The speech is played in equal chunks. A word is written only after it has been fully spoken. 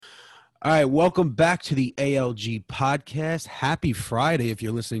All right, welcome back to the ALG podcast. Happy Friday if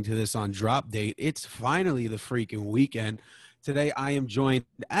you're listening to this on drop date. It's finally the freaking weekend. Today I am joined,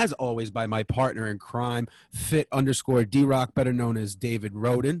 as always, by my partner in crime, Fit_D-Rock, better known as David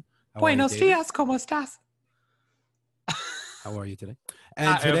Roden. How are you, David? Días, ¿cómo estás? How are you today?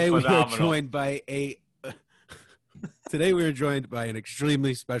 And today we are joined by Today we are joined by an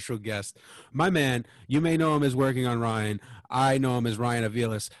extremely special guest. My man, you may know him as working on Ryan. I know him as Ryan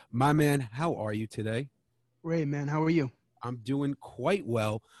Aviles. My man, how are you today? Great, man. How are you? I'm doing quite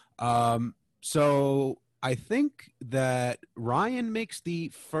well. So I think that Ryan makes the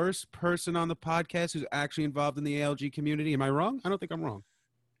first person on the podcast who's actually involved in the ALG community. Am I wrong? I don't think I'm wrong.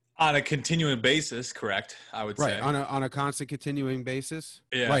 On a continuing basis, correct? I would say. Right, on a constant continuing basis.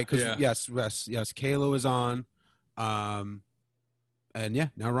 Yeah. Right, because yes, Kayla is on. And yeah,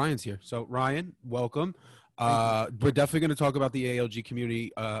 now Ryan's here. So Ryan, welcome. We're definitely going to talk about the ALG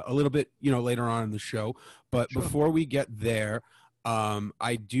community a little bit, later on in the show. But sure. Before we get there,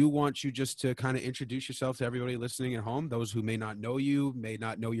 I do want you just to kind of introduce yourself to everybody listening at home. Those who may not know you, may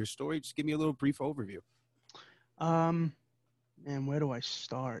not know your story. Just give me a little brief overview. And where do I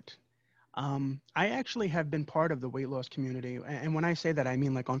start? I actually have been part of the weight loss community. And when I say that, I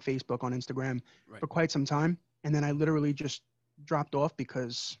mean like on Facebook, on Instagram for quite some time. And then I literally just dropped off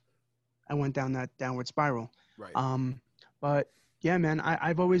because I went down that downward spiral. Right. But yeah, man,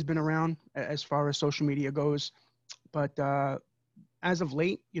 I've always been around as far as social media goes. But as of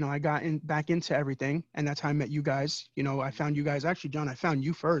late, I got back into everything. And that's how I met you guys. I found you guys. Actually, John, I found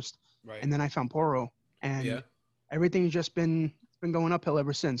you first. Right. And then I found Poro. And everything's just been going uphill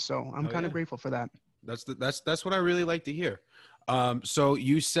ever since. So I'm kind of grateful for that. That's what I really like to hear. So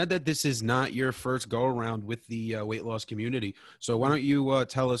you said that this is not your first go around with the weight loss community. So why don't you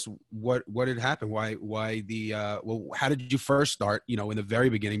tell us what had happened? How did you first start, in the very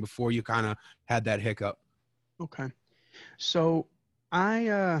beginning before you kind of had that hiccup? Okay. So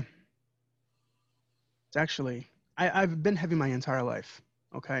I've been heavy my entire life.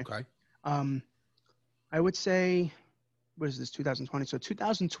 Okay. Okay. I would say, what is this, 2020? So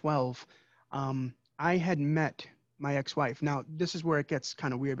 2012, I had met my ex-wife. Now, this is where it gets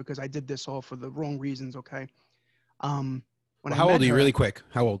kind of weird because I did this all for the wrong reasons, okay? How old are you, really quick?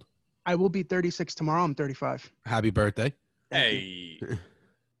 How old? I will be 36 tomorrow. I'm 35. Happy birthday.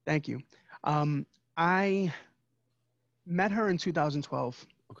 Thank you. I met her in 2012.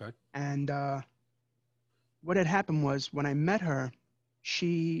 Okay. And what had happened was when I met her,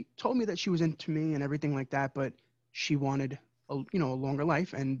 she told me that she was into me and everything like that, but she wanted a longer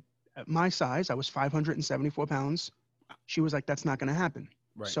life. And at my size, I was 574 pounds. She was like, that's not going to happen.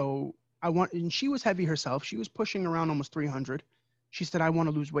 Right. So and she was heavy herself. She was pushing around almost 300. She said, I want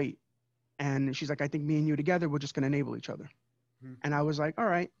to lose weight. And she's like, I think me and you together, we're just going to enable each other. Mm-hmm. And I was like, all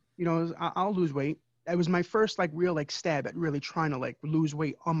right, I'll lose weight. It was my first real stab at really trying to lose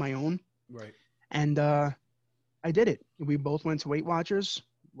weight on my own. Right. And I did it. We both went to Weight Watchers,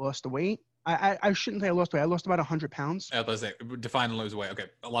 lost the weight. I shouldn't say I lost weight. I lost about 100 pounds. Let's say, define and lose weight. Okay.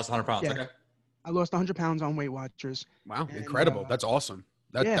 I lost 100 pounds. Yeah. Okay. I lost 100 pounds on Weight Watchers. Wow. And, incredible. That's awesome.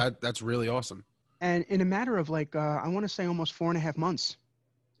 That's really awesome. And in a matter of I want to say almost 4.5 months.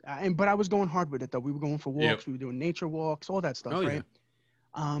 But I was going hard with it though. We were going for walks. Yep. We were doing nature walks, all that stuff. Oh, right.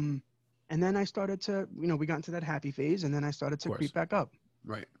 Yeah. And then I started to, we got into that happy phase and then I started to creep back up.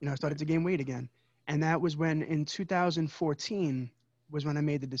 Right. I started to gain weight again. And that was when in 2014 was when I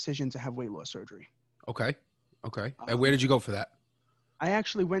made the decision to have weight loss surgery. Okay. And where did you go for that? I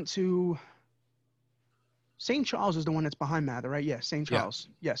actually went to St. Charles is the one that's behind Mather, right? Yeah, St. Charles.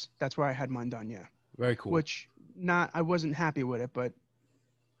 Yeah. Yes, that's where I had mine done, yeah. Very cool. Which I wasn't happy with it, but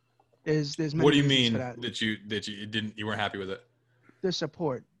there's many What do you mean for that you weren't happy with it? The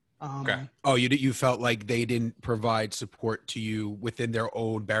support. Okay. Oh, you felt like they didn't provide support to you within their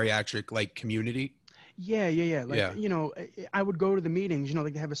own bariatric community? Yeah. I would go to the meetings,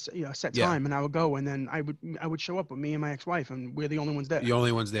 they have a set time and I would go and then I would show up with me and my ex-wife and we're the only ones there. The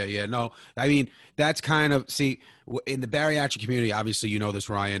only ones there. Yeah. No, I mean, that's kind of, in the bariatric community, obviously, this,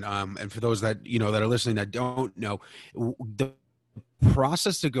 Ryan. And for those that, that are listening that don't know, the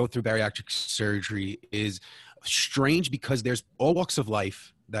process to go through bariatric surgery is strange because there's all walks of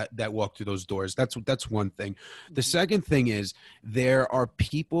life that walk through those doors. That's one thing. The second thing is there are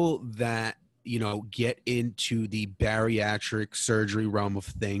people that get into the bariatric surgery realm of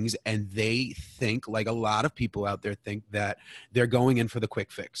things and they think, like a lot of people out there think, that they're going in for the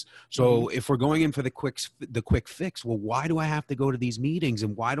quick fix. So if we're going in for the quick fix, well, why do I have to go to these meetings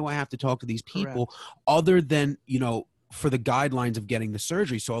and why do I have to talk to these people other than for the guidelines of getting the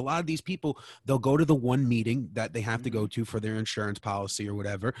surgery. So a lot of these people, they'll go to the one meeting that they have to go to for their insurance policy or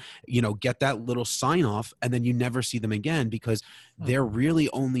whatever, get that little sign off, and then you never see them again because they're really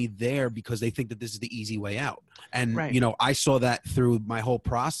only there because they think that this is the easy way out. And, Right. I saw that through my whole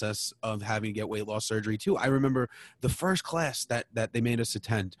process of having to get weight loss surgery too. I remember the first class that they made us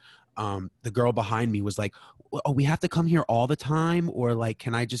attend. The girl behind me was like, oh, we have to come here all the time, or like,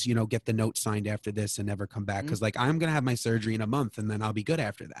 can I just, get the note signed after this and never come back? Cause like, I'm going to have my surgery in a month and then I'll be good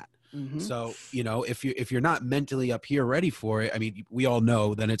after that. So, if you're not mentally up here ready for it, I mean, we all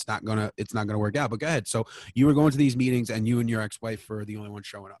know then it's not gonna work out, but go ahead. So you were going to these meetings and you and your ex-wife were the only ones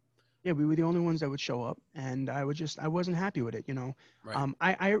showing up. Yeah, we were the only ones that would show up, and I wasn't happy with it, Right.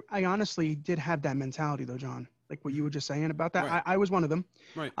 I honestly did have that mentality though, John, like what you were just saying about that. Right. I was one of them.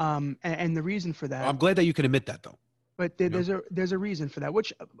 Right. And the reason for that, I'm glad that you can admit that though. but there's a reason for that,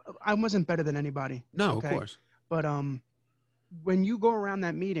 which I wasn't better than anybody. No, okay? of course. But when you go around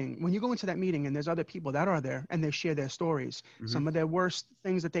that meeting, when you go into that meeting and there's other people that are there and they share their stories, some of their worst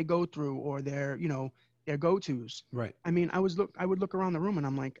things that they go through or their go-tos. Right. I mean, I would look around the room and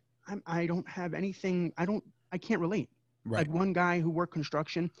I'm like, I don't have anything. I can't relate. Right. Like one guy who worked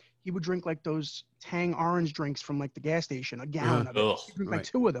construction, he would drink like those Tang orange drinks from like the gas station, a gallon of it. Ugh. He'd drink like Right.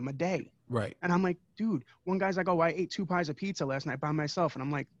 2 of them a day. Right. And I'm like, dude, one guy's like, oh, I ate 2 pies of pizza last night by myself. And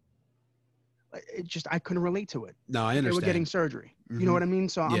I'm like, I couldn't relate to it. No, I They understand. were getting surgery. You know what I mean?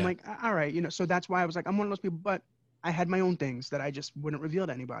 So I'm Yeah. like, all right, so that's why I was like, I'm one of those people, but I had my own things that I just wouldn't reveal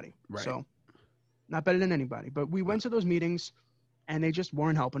to anybody. Right. So not better than anybody, but we went to those meetings and they just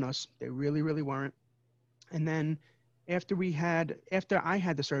weren't helping us. They really, really weren't. And then after I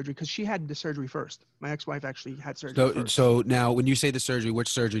had the surgery, because she had the surgery first, my ex-wife actually had surgery first. So now when you say the surgery, which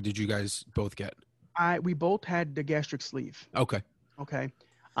surgery did you guys both get? We both had the gastric sleeve. Okay. Okay.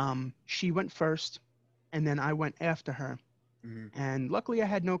 She went first and then I went after her. And luckily I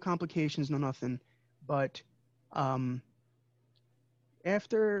had no complications, no nothing. But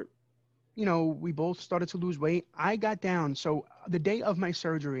after, we both started to lose weight, I got down. So the day of my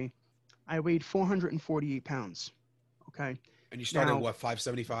surgery, I weighed 448 pounds. Okay. And you started Now- what,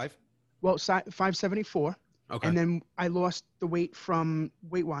 575? Well, 574. Okay. And then I lost the weight from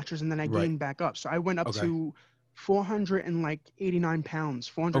Weight Watchers and then I Right. gained back up. So I went up Okay. to 489 pounds,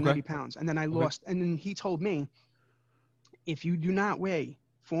 480 pounds. And then I lost. And then he told me, if you do not weigh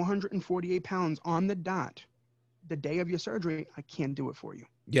 448 pounds on the dot, the day of your surgery, I can't do it for you.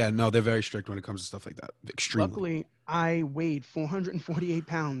 Yeah, no, they're very strict when it comes to stuff like that. Extremely. Luckily, I weighed 448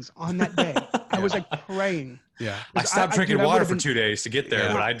 pounds on that day. I was like praying. Yeah. I stopped drinking dude, I water would've for been- 2 days to get there,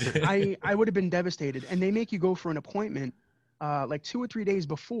 Yeah. but I did. I would have been devastated. And they make you go for an appointment like 2 or 3 days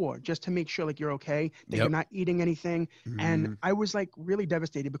before just to make sure like you're okay, that Yep. you're not eating anything. And Mhm. I was like really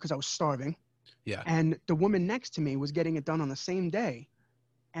devastated because I was starving. Yeah. And the woman next to me was getting it done on the same day.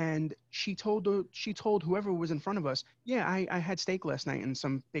 And she told whoever was in front of us, yeah, I had steak last night and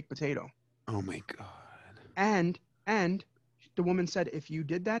some baked potato. Oh my God. And the woman said, if you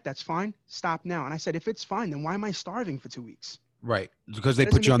did that, that's fine. Stop now. And I said, if it's fine, then why am I starving for 2 weeks? Right. Because they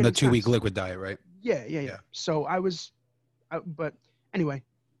Doesn't put you make on the any 2-week sense. liquid diet, right? Yeah. Yeah. So but anyway,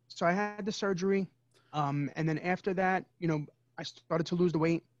 so I had the surgery. And then after that, I started to lose the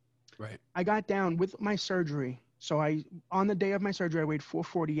weight. Right. I got down with my surgery. So on the day of my surgery, I weighed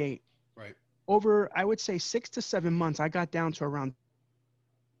 448. Right. Over, I would say 6 to 7 months, I got down to around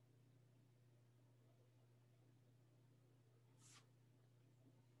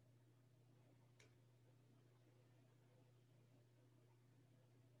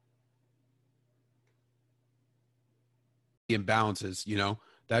imbalances,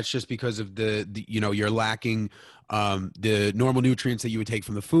 that's just because of the you're lacking the normal nutrients that you would take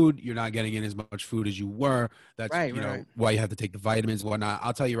from the food. You're not getting in as much food as you were. That's Right. why you have to take the vitamins and whatnot.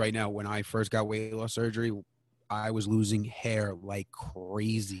 I'll tell you right now, when I first got weight loss surgery, I was losing hair like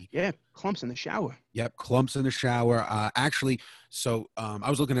crazy. Yeah, clumps in the shower. Yep, clumps in the shower. Actually, so I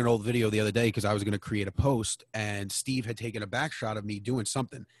was looking at an old video the other day because I was going to create a post, and Steve had taken a back shot of me doing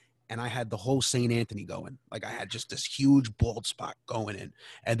something, and I had the whole St. Anthony going. Like I had just this huge bald spot going in.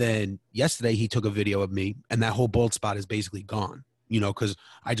 And then yesterday he took a video of me, and that whole bald spot is basically gone. Because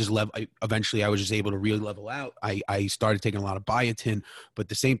I just eventually I was just able to really level out. I started taking a lot of biotin, but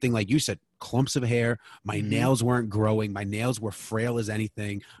the same thing, like you said, clumps of hair, my nails weren't growing. My nails were frail as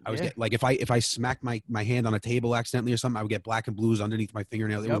anything. I was getting, like, if I smacked my hand on a table accidentally or something, I would get black and blues underneath my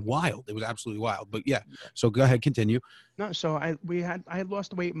fingernail. It was wild. It was absolutely wild, but yeah. So go ahead, continue. No, so I had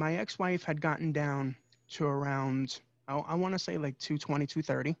lost weight. My ex-wife had gotten down to around, I want to say like 220,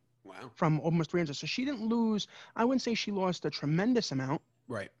 230. Wow. From almost 300. So she didn't lose, I wouldn't say she lost a tremendous amount,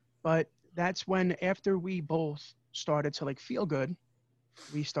 Right. but that's when, after we both started to like feel good,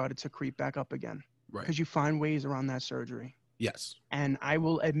 we started to creep back up again. Right. Because you find ways around that surgery. Yes. And I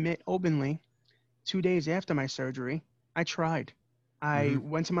will admit openly, 2 days after my surgery, I tried. I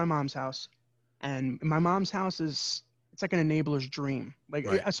went to my mom's house, and my mom's house it's like an enabler's dream. Like,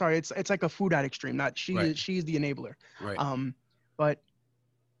 Right. sorry, it's like a food addict's dream. Not Right. she's the enabler. Right. But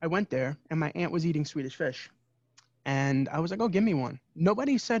I went there, and my aunt was eating Swedish fish, and I was like, "Oh, give me one."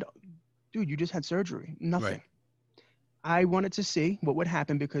 Nobody said, "Dude, you just had surgery." Nothing. Right. I wanted to see what would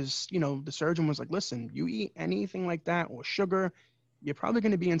happen because, the surgeon was like, listen, you eat anything like that or sugar, you're probably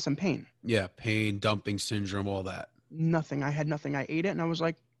going to be in some pain. Yeah. Pain, dumping syndrome, all that. Nothing. I had nothing. I ate it and I was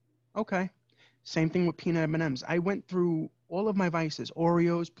like, okay. Same thing with peanut M&Ms. I went through all of my vices,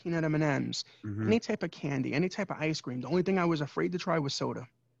 Oreos, peanut M&Ms, any type of candy, any type of ice cream. The only thing I was afraid to try was soda.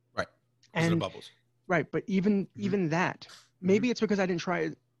 Right. And the bubbles. Right. But even that, maybe it's because I didn't try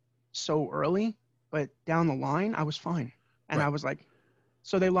it so early, but down the line, I was fine. And Right. I was like,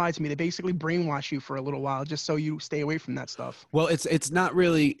 so they lied to me. They basically brainwash you for a little while just so you stay away from that stuff. Well, it's not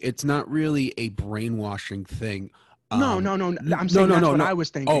really a brainwashing thing. No. I'm saying that's what I was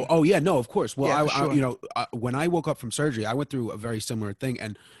thinking. Oh yeah, no, of course. Well, Yeah, for sure. when I woke up from surgery, I went through a very similar thing,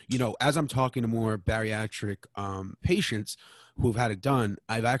 and as I'm talking to more bariatric patients who've had it done,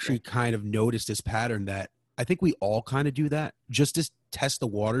 I've actually kind of noticed this pattern that I think we all kind of do that, just to test the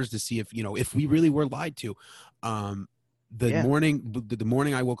waters to see if we really were lied to. The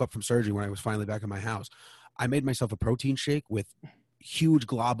morning I woke up from surgery, when I was finally back in my house, I made myself a protein shake with huge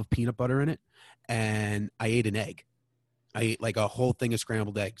glob of peanut butter in it, and I ate an egg. I ate like a whole thing of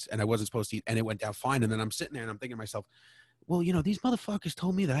scrambled eggs, and I wasn't supposed to eat, and it went down fine. And then I'm sitting there and I'm thinking to myself, well, these motherfuckers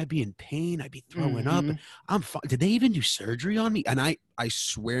told me that I'd be in pain, I'd be throwing up, and I'm fine. Did they even do surgery on me? And I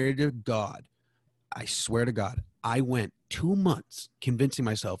swear to God, I went 2 months convincing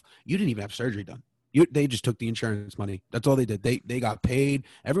myself, you didn't even have surgery done. They just took the insurance money. That's all they did. They got paid.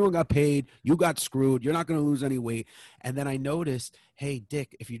 Everyone got paid. You got screwed. You're not going to lose any weight. And then I noticed, hey,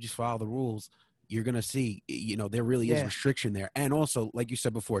 Dick, if you just follow the rules, you're going to see, there really is restriction there. And also, like you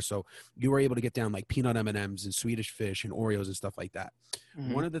said before, so you were able to get down like peanut M&Ms and Swedish fish and Oreos and stuff like that.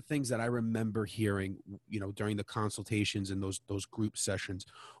 One of the things that I remember hearing, during the consultations and those group sessions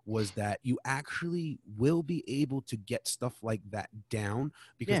was that you actually will be able to get stuff like that down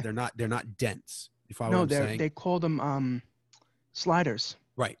because they're not dense. You follow what I'm saying? They call them sliders.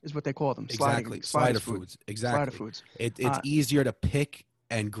 Right. Is what they call them. Exactly. Slider foods. Exactly. Slider foods. It's easier to pick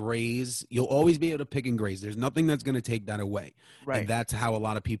and graze. You'll always be able to pick and graze. There's nothing that's going to take that away. Right. And that's how a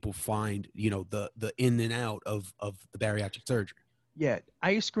lot of people find, the in and out of the bariatric surgery. Yeah.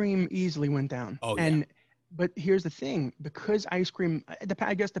 Ice cream easily went down. Oh, But here's the thing, because ice cream,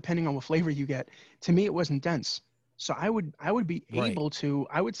 I guess depending on what flavor you get, to me, it wasn't dense. So I would be able to,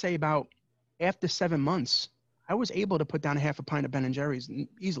 I would say about after 7 months, I was able to put down half a pint of Ben and Jerry's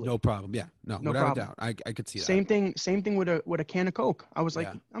easily. No problem. Yeah. No without a doubt. I could see that. Same thing with a can of Coke. I was like,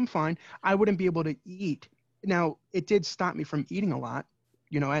 I'm fine. I wouldn't be able to eat. Now, it did stop me from eating a lot,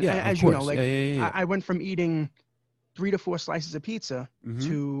 as you know, like I went from eating 3 to 4 slices of pizza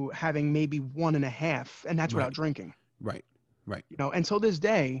to having maybe 1.5, and that's without drinking. Right. Until this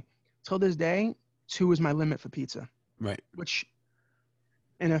day, 2 is my limit for pizza. Right. Which,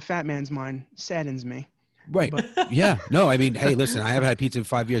 in a fat man's mind, saddens me. Right. Yeah. No, I mean, hey, listen, I haven't had pizza in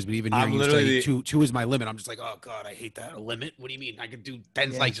 5 years, but even hearing you say two is my limit, I'm just like, oh God, I hate that. A limit? What do you mean? I could do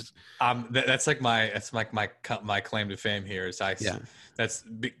 10 slices. That's like my claim to fame here is that's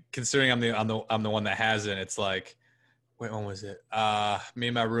considering I'm the one that has it. It's like, wait, when was it? Me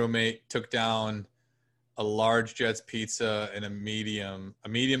and my roommate took down a large Jets pizza and a medium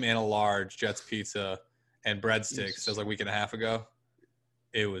and a large Jets pizza and breadsticks. That was like a week and a half ago.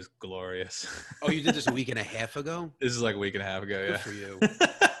 It was glorious. Oh, you did this a week and a half ago? This is like a week and a half ago. Good for you.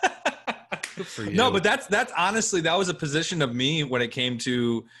 Good for you. No, but that's honestly, that was a position of me when it came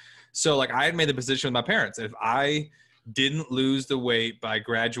to, so like I had made the position with my parents. If I didn't lose the weight by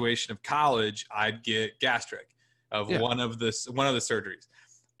graduation of college, I'd get gastric of one of the surgeries.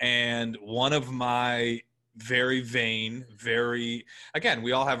 And one of my very vain, again,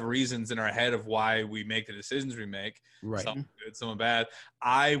 we all have reasons in our head of why we make the decisions we make. Right. Some good, some bad.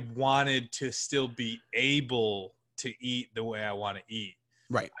 I wanted to still be able to eat the way I want to eat.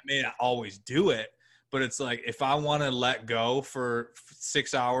 Right. I may not always do it, but it's like, if I want to let go for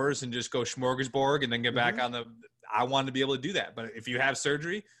 6 hours and just go smorgasbord and then get back on I want to be able to do that. But if you have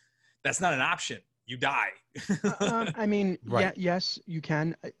surgery, that's not an option. You die. I mean, yes, you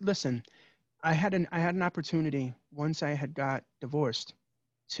can. Listen, I had an opportunity once I had got divorced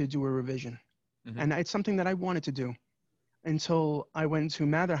to do a revision, and it's something that I wanted to do. until I went to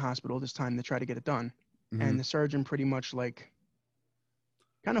Mather Hospital this time to try to get it done. Mhm. And the surgeon pretty much like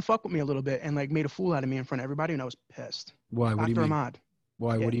kind of fucked with me a little bit and like made a fool out of me in front of everybody, and I was pissed. Why? What do you Dr. mean? Ahmad.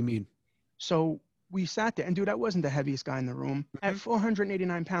 Why? Yeah. What do you mean? So we sat there, and dude, I wasn't the heaviest guy in the room. At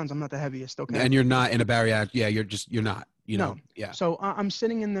 489 pounds, I'm not the heaviest, okay? And you're not in a bariatric. Yeah, you're not. You know. No. Yeah. So I'm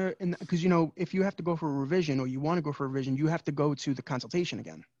sitting in the, because, you know, if you have to go for a revision or you want to go for a revision, you have to go to the consultation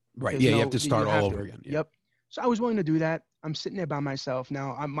again. Right. There's Yeah. You no- have to start all over again. Yeah. Yep. So I was willing to do that. I'm sitting there by myself.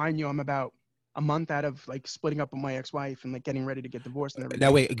 Now, mind you, I'm about a month out of like splitting up with my ex-wife and like getting ready to get divorced and everything.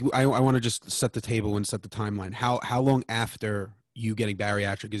 Now wait, I want to just set the table and set the timeline. How long after you getting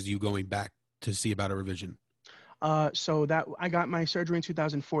bariatric is you going back to see about a revision? So that I got my surgery in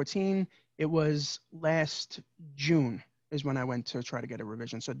 2014. It was last June is when I went to try to get a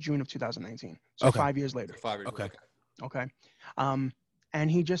revision. So June of 2019. So Okay. 5 years later. 5 years. Okay. Okay. And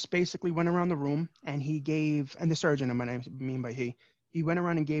he just basically went around the room and he gave, and the surgeon, I mean by he went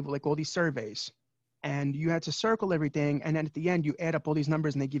around and gave like all these surveys, and you had to circle everything. And then at the end, you add up all these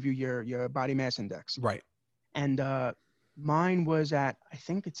numbers and they give you your body mass index. Right. And mine was at, I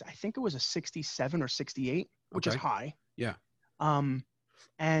think it was a 67 or 68, which is Okay. high. Yeah.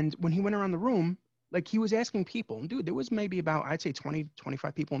 And when he went around the room, like he was asking people, and dude, there was maybe about, I'd say 20,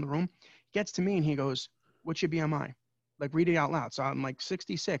 25 people in the room. He gets to me and he goes, "What's your BMI?" Like, read it out loud. So I'm like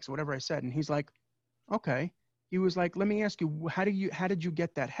 66, whatever I said. And he's like, "Okay." He was like, "Let me ask you, how did you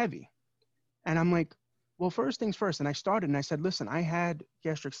get that heavy?" And I'm like, "Well, first things first." And I started and I said, "Listen, I had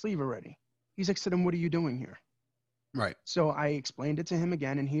gastric sleeve already." He's like, "So then what are you doing here?" Right. So I explained it to him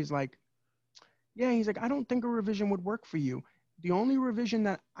again, and he's like, "Yeah," he's like, "I don't think a revision would work for you. The only revision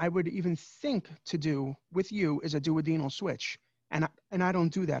that I would even think to do with you is a duodenal switch. And I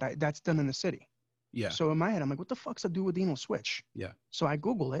don't do that. That's done in the city." Yeah. So in my head, I'm like, what the fuck's a duodenal switch? Yeah. So I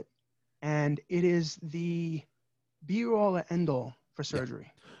Google it, and it is the be-all and end-all for surgery.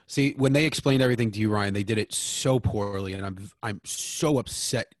 See, when they explained everything to you, Ryan, they did it so poorly, and I'm so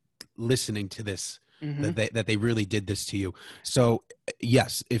upset listening to this Mhm. that they really did this to you. So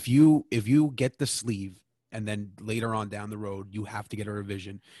yes, if you get the sleeve and then later on down the road you have to get a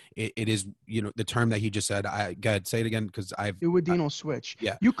revision, it is, you know, the term that he just said. Go ahead, say it again, because Duodenal switch.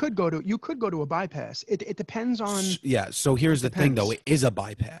 Yeah. You could go to a bypass. It depends on. Yeah. So here's the thing, though. depends. It is a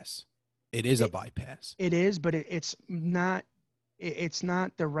bypass. It is a bypass. It is, but it's not. It's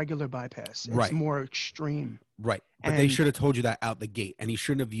not the regular bypass. It's Right. more extreme. Right. But they And- should have told you that out the gate, and he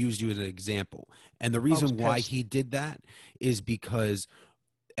shouldn't have used you as an example. And the reason why pissed. he did that is because,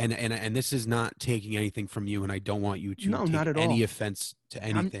 and this is not taking anything from you, and I don't want you to No, take not at any all. offense to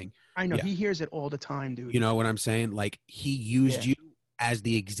anything. I know Yeah. he hears it all the time, dude. You know what I'm saying? Like, he used Yeah. you as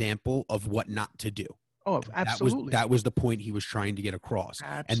the example of what not to do. Oh, absolutely. That was the point he was trying to get across.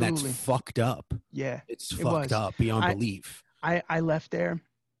 Absolutely. And that's fucked up. Yeah. It's It fucked was. up beyond I- belief. I left there,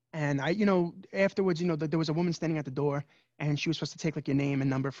 and afterwards, there was a woman standing at the door, and she was supposed to take like your name and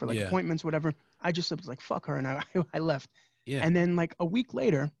number for like Yeah. appointments, whatever. I just was like, fuck her, and I left. Yeah. And then like a week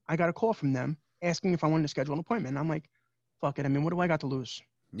later, I got a call from them asking if I wanted to schedule an appointment. And I'm like, fuck it. I mean, what do I got to lose?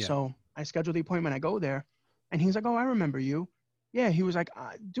 Yeah. So I scheduled the appointment. I go there, and he's like, "Oh, I remember you." Yeah. He was like,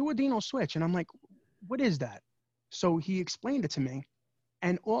 "Duodenal switch," and I'm like, "What is that?" So he explained it to me,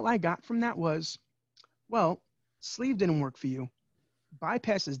 and all I got from that was, well, sleeve didn't work for you.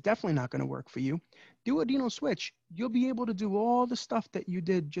 Bypass is definitely not going to work for you. Duodenal switch, you'll be able to do all the stuff that you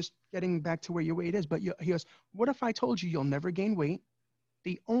did just getting back to where your weight is. But he goes, what if I told you you'll never gain weight?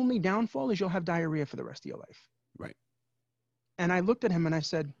 The only downfall is you'll have diarrhea for the rest of your life. Right. And I looked at him and I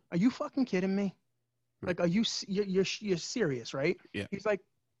said, are you fucking kidding me? Right. Like, you're serious, right? Yeah. He's like,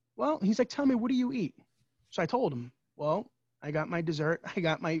 tell me, what do you eat? So I told him, well, I got my dessert. I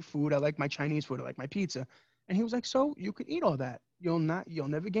got my food. I like my Chinese food. I like my pizza. And he was like, so you could eat all that. You'll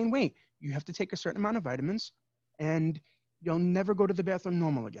never gain weight. You have to take a certain amount of vitamins, and you'll never go to the bathroom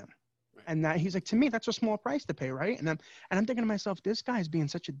normal again. Right. And that he's like, to me, that's a small price to pay, right? And I'm thinking to myself, this guy's being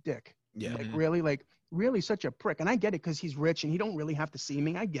such a dick. Yeah. Like really such a prick. And I get it because he's rich and he don't really have to see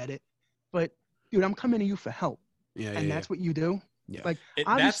me. I get it. But dude, I'm coming to you for help. Yeah. And that's what you do. Yeah. Like,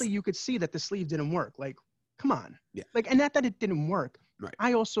 obviously you could see that the sleeve didn't work. Like, come on. Yeah. Like, and not that it didn't work. Right.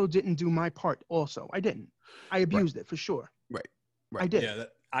 I also didn't do my part also. I didn't. I abused it for sure. Right. I did. Yeah,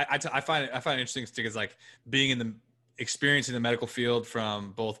 I find it interesting because like being in the experiencing the medical field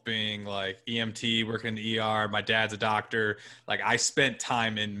from both being like EMT, working in the ER, my dad's a doctor. Like I spent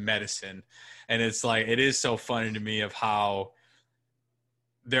time in medicine, and it's like it is so funny to me of how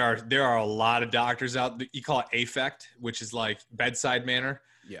there are a lot of doctors out. You call it affect, which is like bedside manner,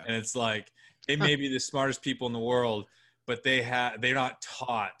 Yeah. and it's like they may be the smartest people in the world, but they're not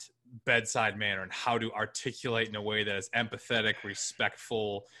taught bedside manner and how to articulate in a way that is empathetic,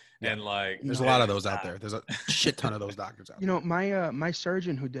 respectful, Yeah. and like There's a lot of those out there. There's a shit ton of those doctors out You there. know, my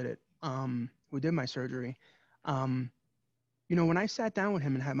surgeon who did it, who did my surgery, you know, when I sat down with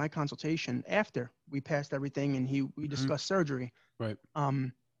him and had my consultation after we passed everything and we discussed surgery, Right.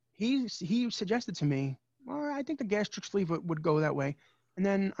 He suggested to me, well, I think the gastric sleeve would go that way. And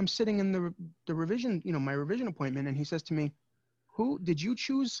then I'm sitting in the revision, you know, my revision appointment, and he says to me, "Who did you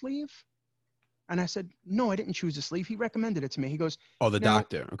choose sleeve?" And I said, "No, I didn't choose the sleeve. He recommended it to me." He goes, Oh, the Now-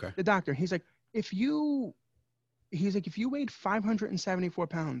 doctor. Okay. "The doctor." He's like, if you weighed 574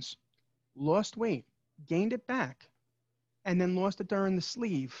 pounds, lost weight, gained it back, and then lost it during the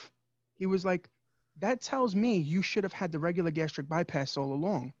sleeve, he was like, that tells me you should have had the regular gastric bypass all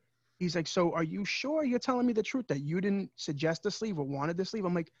along. He's like, so are you sure you're telling me the truth that you didn't suggest the sleeve or wanted the sleeve?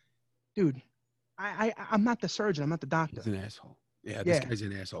 I'm like, dude, I'm not the surgeon. I'm not the doctor. He's an asshole. Yeah, this Yeah. guy's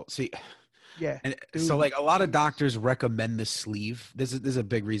an asshole. See, Yeah. and Dude. so like a lot of doctors recommend the sleeve. This is a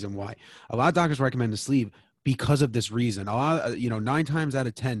big reason why. A lot of doctors recommend the sleeve because of this reason. A lot, 9 times out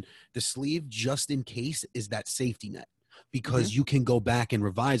of 10, the sleeve, just in case, is that safety net. Because you can go back and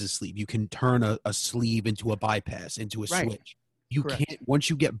revise a sleeve. You can turn a sleeve into a bypass, into a Right. switch. You Correct. can't, once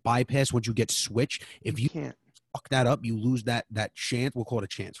you get bypass, once you get switch, if you can't. fuck that up, you lose that chance. We'll call it a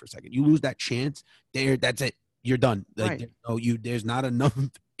chance for a second. You lose that chance, that's it. You're done. Like, Right. there's not enough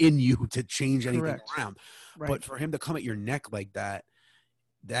in you to change anything Correct. around. Right. But for him to come at your neck like that,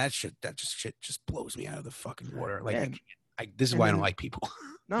 shit just blows me out of the fucking water. Like, Yeah. This is why I don't like people.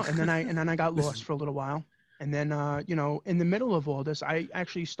 No, and then I got lost for a little while. And then, in the middle of all this, I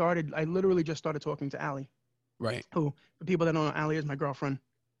literally just started talking to Allie. Right. Who, for people that don't know, Allie is my girlfriend,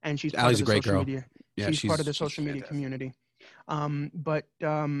 and she's part Allie's of the a great social girl. media. Yeah, she's part of the she's social media fantastic. community. But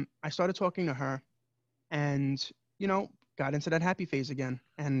I started talking to her, and got into that happy phase again,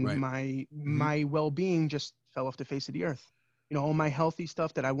 and Right. my well-being just fell off the face of the earth. All my healthy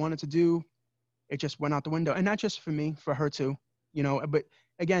stuff that I wanted to do, it just went out the window, and not just for me, for her too. But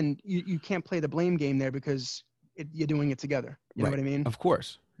again, you can't play the blame game there because you're doing it together. You know what I mean? Of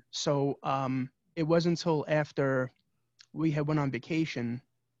course. So it wasn't until after we had went on vacation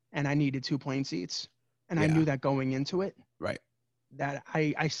and I needed 2 plane seats, and I knew that going into it, Right. that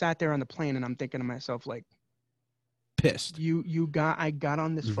I sat there on the plane and I'm thinking to myself, like, Pissed. I got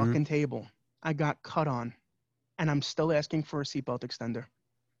on this fucking table. I got cut on, and I'm still asking for a seatbelt extender.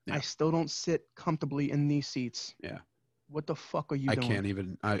 Yeah. I still don't sit comfortably in these seats. Yeah. What the fuck are you I doing? can't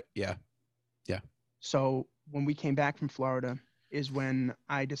even. Yeah. So when we came back from Florida is when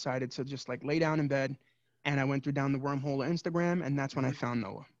I decided to just like lay down in bed, and I went down the wormhole of Instagram, and that's when I found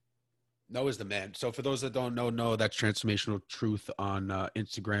Noah. Noah's the man. So for those that don't know, Noah, that's Transformational Truth on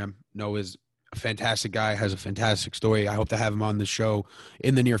Instagram. Noah's a fantastic guy, has a fantastic story. I hope to have him on the show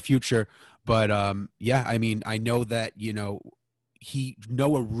in the near future. But yeah, I mean, I know that,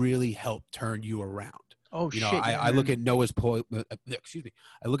 Noah really helped turn you around. Oh, shit! I man. look at Noah's I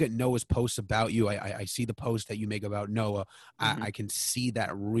look at Noah's posts about you. I see the post that you make about Noah. I can see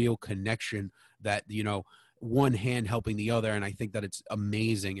that real connection that, one hand helping the other. And I think that it's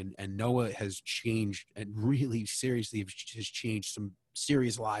amazing. And Noah has changed, and really seriously has changed some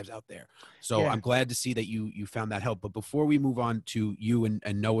serious lives out there. So I'm glad to see that you found that help. But before we move on to you and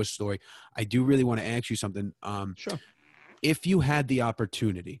Noah's story, I do really want to ask you something. Sure. If you had the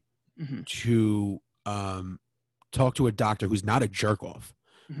opportunity to talk to a doctor who's not a jerk off,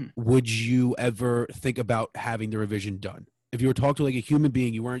 would you ever think about having the revision done? If you were talked to like a human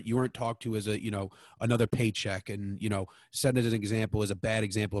being, you weren't talked to as a, another paycheck, and, set as an example, as a bad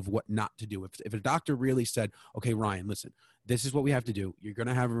example of what not to do. If a doctor really said, okay, Ryan, listen, this is what we have to do. You're going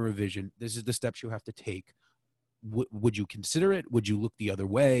to have a revision. This is the steps you have to take. Would you consider it? Would you look the other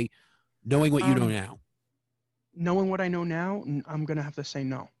way, knowing what you know now? Knowing what I know now, I'm going to have to say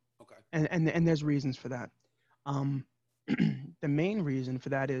no. Okay. And there's reasons for that. The main reason for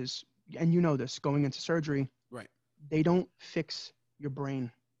that is, and this, going into surgery, right? They don't fix your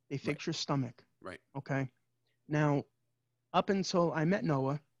brain. They fix your stomach. Right. Okay. Now, up until I met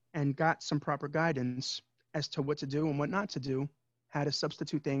Noah and got some proper guidance as to what to do and what not to do, how to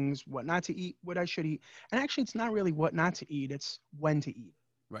substitute things, what not to eat, what I should eat. And actually, it's not really what not to eat. It's when to eat.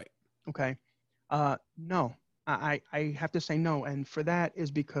 Right. Okay. No, I have to say no. And for that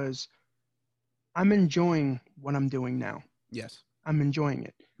is because I'm enjoying what I'm doing now. Yes. I'm enjoying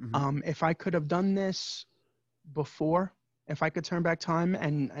it. If I could have done this before, if I could turn back time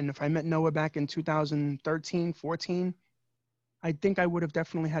and if I met Noah back in 2013, 14, I think I would have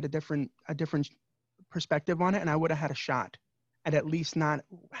definitely had a different perspective on it, and I would have had a shot at least not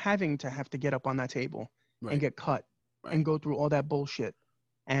having to have to get up on that table and get cut and go through all that bullshit.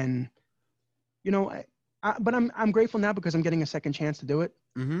 And, you know, but I'm grateful now because I'm getting a second chance to do it.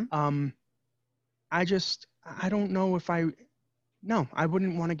 Mm-hmm. I don't know if no, I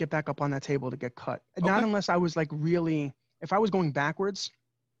wouldn't want to get back up on that table to get cut. Not Okay. unless I was like really, if I was going backwards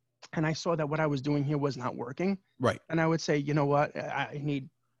and I saw that what I was doing here was not working, Right. and I would say, you know what, I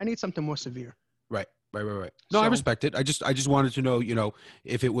need something more severe. Right. No, I So- respect it. I just wanted to know,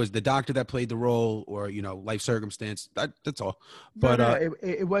 if it was the doctor that played the role or, life circumstance. That's all. But no,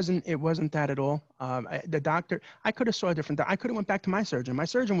 it wasn't that at all. The doctor, I could have saw a different. I could have went back to my surgeon. My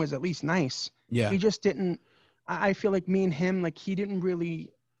surgeon was at least nice. yeah, He just didn't. I feel like me and him, like he didn't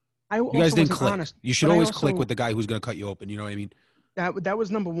really. I you also guys didn't wasn't click. honest. You should but I always click also- with the guy who's going to cut you open. You know what I mean? That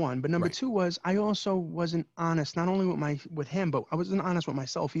was number one. But number Right. two was I also wasn't honest, not only with him, but I wasn't honest with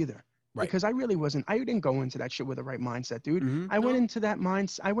myself either. Right. Because I really wasn't. I didn't go into that shit with the right mindset, dude. Mhm. I went into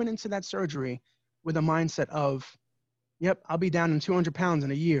that surgery with a mindset of, yep, I'll be down in 200 pounds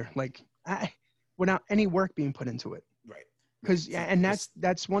in a year, like without any work being put into it. Right. Because and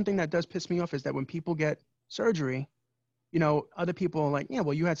that's one thing that does piss me off is that when people get surgery, other people are like, yeah,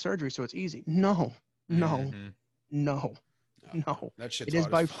 well, you had surgery, so it's easy. No, Mhm. no. That shit's It is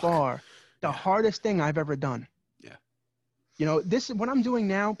hard by as fuck. far the Yeah. hardest thing I've ever done. Yeah. This is what I'm doing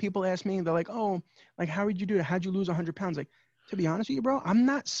now. People ask me, they're like, oh, like, how did you do that? How'd you lose 100 pounds? Like, to be honest with you, bro, I'm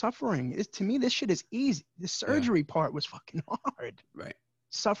not suffering. To me, this shit is easy. The surgery part was fucking hard. Right.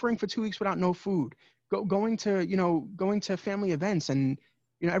 Suffering for 2 weeks without no food, going to family events and,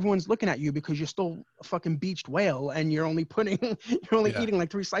 everyone's looking at you because you're still a fucking beached whale and you're only Yeah. eating like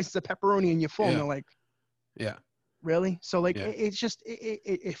 3 slices of pepperoni and you're full. Yeah. And they're like, Yeah. really? So like, Yeah. it's just,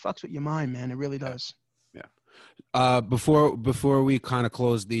 it fucks with your mind, man. It really does. Before we kind of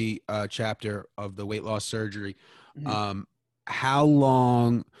close the chapter of the weight loss surgery, Mhm. how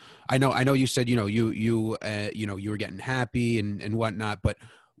long? I know you said you were getting happy and whatnot, but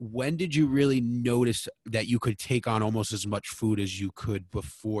when did you really notice that you could take on almost as much food as you could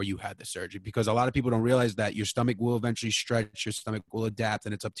before you had the surgery? Because a lot of people don't realize that your stomach will eventually stretch, your stomach will adapt,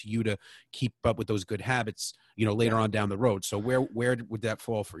 and it's up to you to keep up with those good habits, later on down the road. So where would that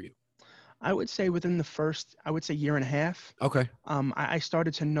fall for you? I would say within the first, year and a half, Okay. I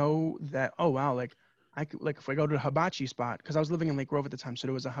started to know that, oh wow, like I could, like if I go to the hibachi spot, because I was living in Lake Grove at the time, so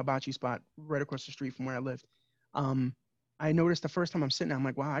there was a hibachi spot right across the street from where I lived. I noticed the first time I'm sitting there, I'm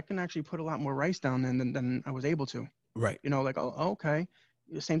like, wow, I can actually put a lot more rice down than I was able to. Right. Like, oh, okay.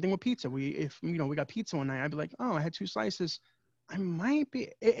 The same thing with pizza. We got pizza one night, I'd be like, oh, I had 2 slices. I might be.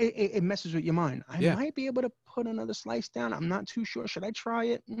 It messes with your mind. I Yeah. might be able to put another slice down. I'm not too sure. Should I try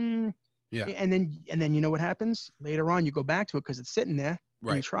it? Yeah. And then you know what happens later on? You go back to it because it's sitting there. And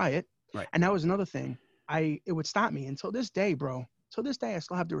you Right. try it. Right. And that was another thing. It would stop me until this day, bro. Till this day, I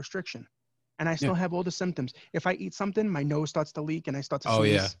still have the restriction, and I still have all the symptoms. If I eat something, my nose starts to leak and I start to Oh,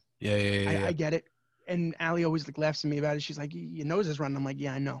 sneeze. Yeah. I get it. And Allie always like laughs at me about it. She's like, "Your nose is running." I'm like,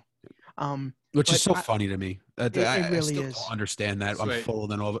 "Yeah, I know." Which is But so funny to me. I really still is. don't understand that. I'm Wait. full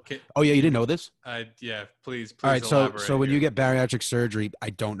than all of it. Okay. Oh yeah, you didn't know this? Yeah, please All right, elaborate so when here. you get bariatric surgery,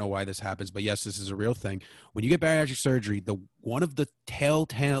 I don't know why this happens, but yes, this is a real thing. When you get bariatric surgery, one of the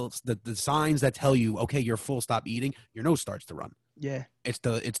telltales, the signs that tell you, okay, you're full, stop eating, your nose starts to run. Yeah, It's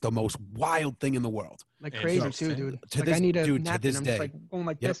the most wild thing in the world. like And crazy so- too, dude. To Like this- I need a dude, to napkin. this I'm day. just like going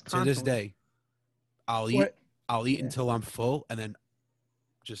like Yep, this to this constantly. day, I'll eat What? eat Yeah. until I'm full, and then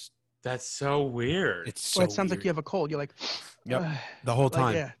just That's so weird. it's so Well, it sounds like weird. you have a cold. You're like, Yep. "Ugh," the whole like,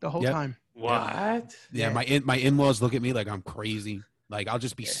 time. yeah, the whole Yep. time. What? Yeah, Yeah. my in-laws look at me like I'm crazy. Like I'll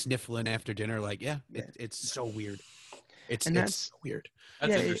just be Yeah. sniffling after dinner. Like, Yeah. it's so weird. It's And it's that's- so weird.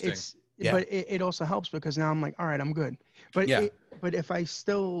 That's yeah, interesting. Yeah. But it also helps because now I'm like, all right, I'm good. But Yeah. but if I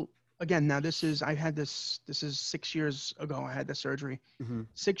still, again, now this is 6 years ago. I had the surgery. Mhm.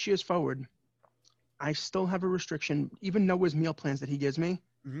 6 years forward, I still have a restriction. Even Noah's meal plans that he gives me,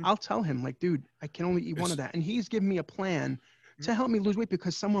 Mhm. I'll tell him like, dude, I can only eat one Yes. of that, and he's given me a plan Mm-hmm. to help me lose weight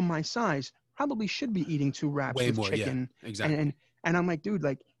because someone my size probably should be eating 2 wraps Way with more, yeah. chicken. Exactly. And I'm like, dude,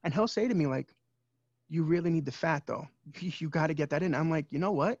 like, and he'll say to me like, you really need the fat though. You got to get that in. I'm like, you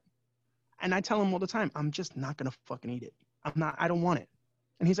know what? And I tell him all the time, I'm just not gonna fucking eat it. I don't want it.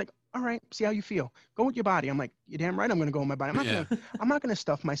 And he's like, all right, see how you feel. Go with your body. I'm like, you're damn right I'm gonna go with my body. I'm not gonna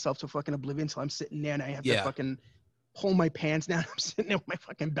stuff myself to fucking oblivion until I'm sitting there and I have Yeah. to fucking pull my pants down. I'm sitting there with my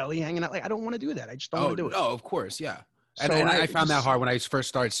fucking belly hanging out. Like, I don't want to do that. I just don't Oh want to do it. no, of course, yeah. So And I found that just- hard when I first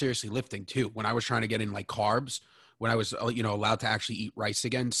started seriously lifting too. When I was trying to get in like carbs, when I was, allowed to actually eat rice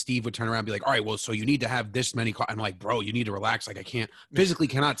again, Steve would turn around and be like, all right, well, so you need to have this many. I'm like, bro, you need to relax. Like, I physically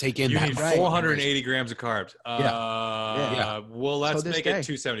cannot take in You that need much fucking rice. 480 grams of carbs. Yeah. Well, let's make it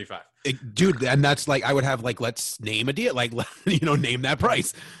 275. Dude, and that's like, I would have like, let's name a deal, like, name that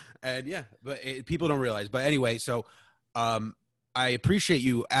price. And yeah, but people don't realize. But anyway, so I appreciate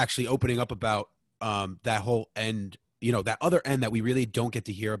you actually opening up about that whole end, that other end that we really don't get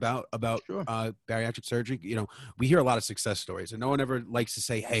to hear about Sure. Bariatric surgery. We hear a lot of success stories, and no one ever likes to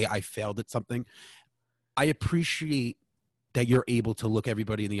say, hey, I failed at something. I appreciate that you're able to look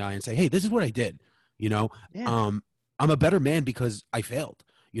everybody in the eye and say, hey, this is what I did. Yeah. I'm a better man because I failed.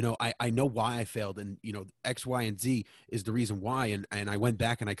 I know why I failed, and X, Y, and Z is the reason why. And I went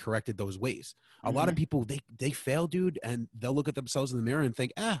back and I corrected those ways. A lot of people, they fail, dude, and they'll look at themselves in the mirror and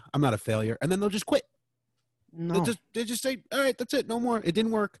think, I'm not a failure. And then they'll just quit. No. They just say, all right, that's it. No more. It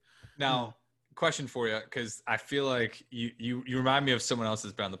didn't work. Now, question for you, because I feel like you remind me of someone else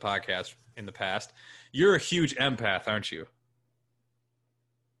that's been on the podcast in the past. You're a huge empath, aren't you?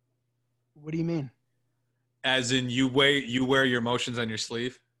 What do you mean? As in you wear your emotions on your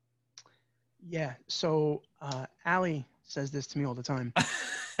sleeve? Yeah. So Allie says this to me all the time.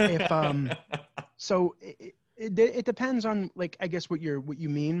 If so it depends on, like, I guess what you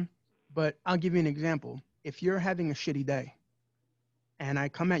mean, but I'll give you an example. If you're having a shitty day and I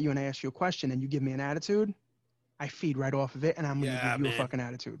come at you and I ask you a question and you give me an attitude, I feed right off of it, and I'm gonna give you a fucking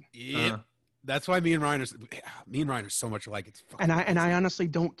attitude. Yeah. That's why me and Ryan are so much alike. It's fucking and I honestly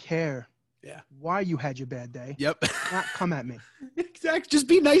don't care why you had your bad day. Yep. Not come at me. Exactly. Just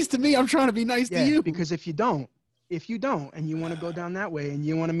be nice to me. I'm trying to be nice to you. Because if you don't and you want to go down that way and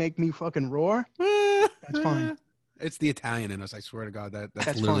you want to make me fucking roar, that's fine. It's the Italian in us. I swear to God,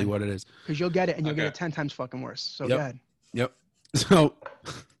 that's literally fine. what it is. Because you'll get it, and you'll get it 10 times fucking worse. So go ahead. Yep. So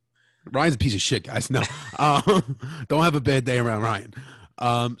Ryan's a piece of shit, guys. No, don't have a bad day around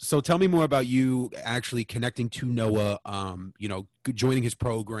Ryan. So tell me more about you actually connecting to Noah, joining his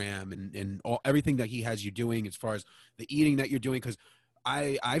program and everything that he has you doing as far as the eating that you're doing. Because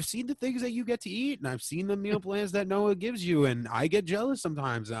I've seen the things that you get to eat, and I've seen the meal plans that Noah gives you, and I get jealous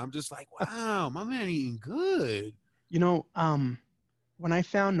sometimes. I'm just like, wow, my man eating good. When I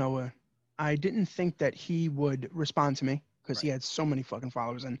found Noah, I didn't think that he would respond to me because he had so many fucking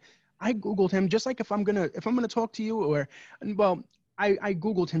followers. And I Googled him just like if I'm gonna talk to you, I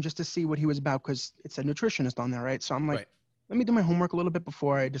Googled him just to see what he was about because it's a nutritionist on there, right? So I'm like, let me do my homework a little bit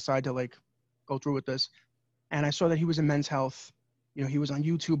before I decide to like go through with this. And I saw that he was in Men's Health. He was on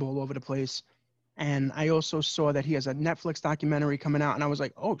YouTube all over the place. And I also saw that he has a Netflix documentary coming out. And I was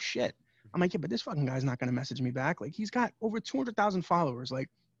like, oh shit. I'm like, yeah, but this fucking guy's not going to message me back. Like, he's got over 200,000 followers. Like,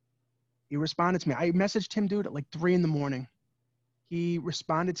 he responded to me. I messaged him, dude, at like 3 a.m. He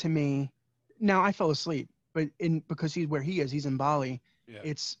responded to me. Now, I fell asleep, but because he's where he is, he's in Bali. Yeah.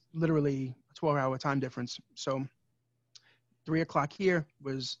 It's literally a 12-hour time difference. So 3 o'clock here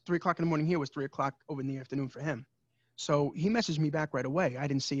was 3 o'clock in the morning here was 3 o'clock over in the afternoon for him. So he messaged me back right away. I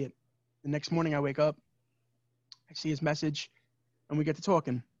didn't see it. The next morning I wake up, I see his message, and we get to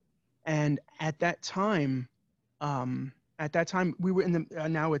talking. And at that time we were in the,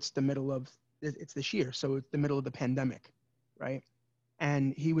 now it's the middle of, it's this year. So it's the middle of the pandemic, right?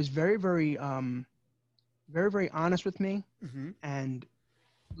 And he was very, very, very, very honest with me and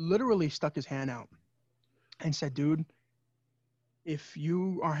literally stuck his hand out and said, dude, if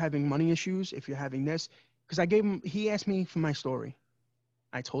you are having money issues, if you're having this, because he asked me for my story.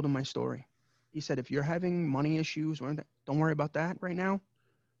 I told him my story. He said, if you're having money issues, don't worry about that right now.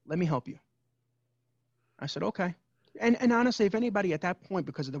 Let me help you. I said, okay. And honestly, if anybody at that point,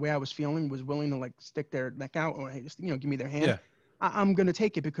 because of the way I was feeling, was willing to like stick their neck out or just, give me their hand, I'm going to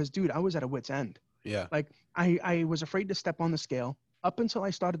take it because, dude, I was at a wit's end. Yeah. Like I was afraid to step on the scale. Up until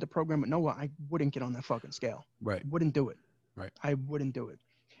I started the program with Noah, I wouldn't get on that fucking scale. Right. Wouldn't do it. Right. I wouldn't do it.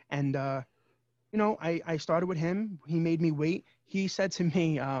 And, I started with him. He made me wait. He said to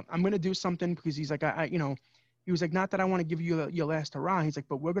me, I'm going to do something because he's like, he was like, not that I want to give you your last hurrah. He's like,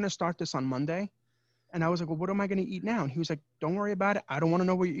 but we're going to start this on Monday. And I was like, well, what am I going to eat now? And he was like, don't worry about it. I don't want to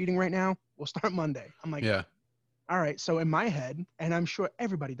know what you're eating right now. We'll start Monday. I'm like, yeah. All right. So in my head, and I'm sure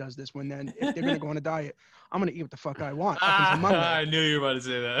everybody does this if they're going to go on a diet, I'm going to eat what the fuck I want up until Monday. I knew you were about to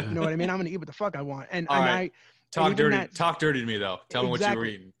say that. You know what I mean? I'm going to eat what the fuck I want. And talk dirty to me though. Tell me what you were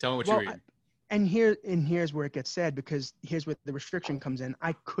eating. Tell me what you were eating. And here's where it gets sad because here's where the restriction comes in.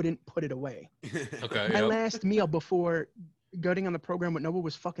 I couldn't put it away. Okay. My last meal before getting on the program with Noah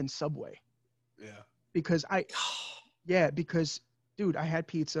was fucking Subway. Yeah. Because dude, I had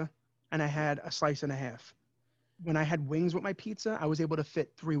pizza and I had a slice and a half. When I had wings with my pizza, I was able to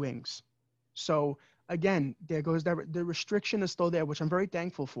fit 3 wings. So again, there goes that the restriction is still there, which I'm very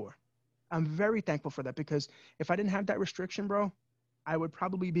thankful for. I'm very thankful for that because if I didn't have that restriction, bro, I would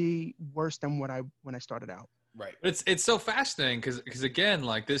probably be worse than when I started out. Right. It's so fascinating because again,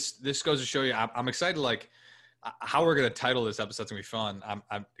 like this goes to show you, I'm excited like how we're gonna title this episode. It's gonna be fun.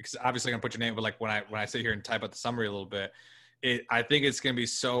 I'm because obviously gonna put your name, but like when I sit here and type out the summary a little bit, I think it's gonna be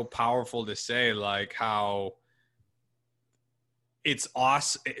so powerful to say like how it's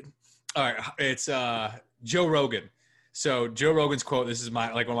awesome. All right, it's Joe Rogan. So Joe Rogan's quote, this is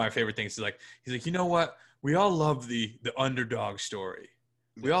my like one of my favorite things. He's like, you know what? We all love the underdog story.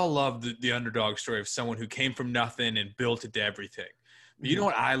 We all love the underdog story of someone who came from nothing and built it to everything. But you know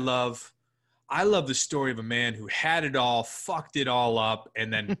what I love? I love the story of a man who had it all, fucked it all up,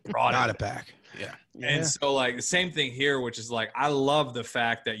 and then brought it back. Yeah. And so like the same thing here, which is like, I love the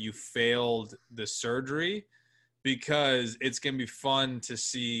fact that you failed the surgery because it's going to be fun to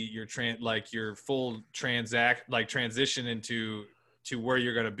see your full transition into where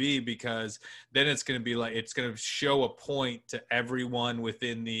you're going to be, because then it's going to be like, it's going to show a point to everyone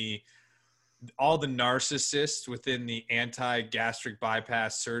within all the narcissists within the anti-gastric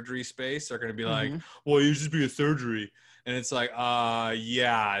bypass surgery space are going to be like, well, you just be a surgery. And it's like,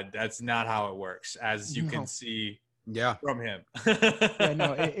 yeah, that's not how it works, as you can see from him.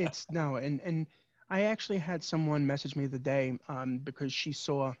 It's no. And I actually had someone message me the day because she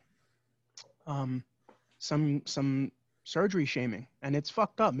saw some surgery shaming, and it's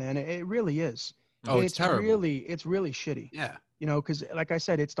fucked up, man. It really is. Oh, it's terrible. It's really shitty. Yeah. You know, because like I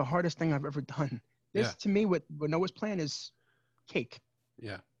said, it's the hardest thing I've ever done. This to me, what Noah's plan is cake.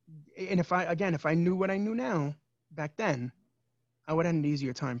 Yeah. And if I knew what I knew now back then, I would have an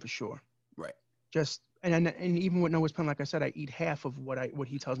easier time for sure. Right. Just and even with Noah's plan, like I said, I eat half of what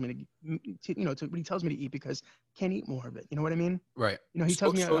he tells me what he tells me to eat because I can't eat more of it. You know what I mean? Right. You know, he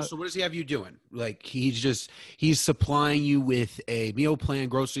tells me. So what does he have you doing? Like he's supplying you with a meal plan,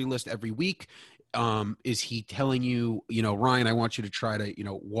 grocery list every week. Is he telling you, Ryan, I want you to try to,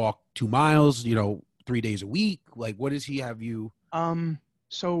 walk 2 miles, 3 days a week? Like, what does he have you?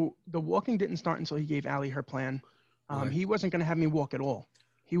 So the walking didn't start until he gave Allie her plan. Right. He wasn't going to have me walk at all.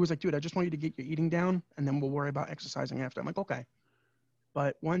 He was like, dude, I just want you to get your eating down and then we'll worry about exercising after. I'm like, okay.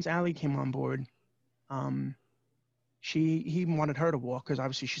 But once Allie came on board, he wanted her to walk because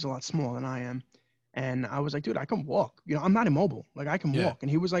obviously she's a lot smaller than I am. And I was like, dude, I can walk. I'm not immobile. Like I can walk.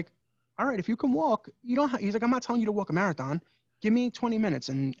 And he was like, all right, if you can walk, he's like, I'm not telling you to walk a marathon. Give me 20 minutes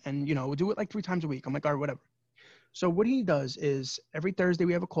and we'll do it like 3 times a week. I'm like, all right, whatever. So what he does is every Thursday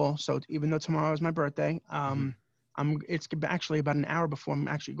we have a call. So even though tomorrow is my birthday, it's actually about an hour before I'm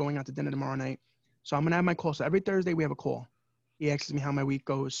actually going out to dinner tomorrow night. So I'm going to have my call. So every Thursday we have a call. He asks me how my week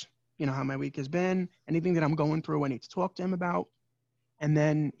goes, how my week has been, anything that I'm going through I need to talk to him about. And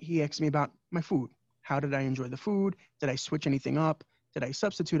then he asks me about my food. How did I enjoy the food? Did I switch anything up? Did I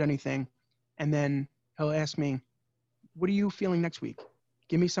substitute anything? And then he'll ask me, what are you feeling next week?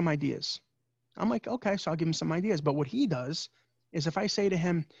 Give me some ideas. I'm like, okay, so I'll give him some ideas. But what he does is if I say to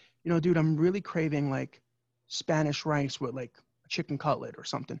him, dude, I'm really craving like Spanish rice with like a chicken cutlet or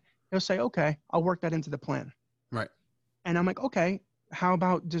something, he'll say, okay, I'll work that into the plan. Right. And I'm like, okay, how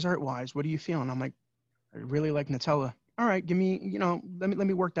about dessert wise? What are you feeling? I'm like, I really like Nutella. All right, give me, let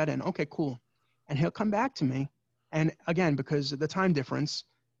me work that in. Okay, cool. And he'll come back to me. And again, because of the time difference,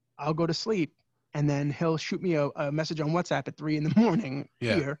 I'll go to sleep and then he'll shoot me a message on WhatsApp at 3 a.m.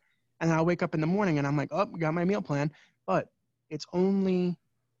 here. And then I'll wake up in the morning and I'm like, oh, got my meal plan. But it's only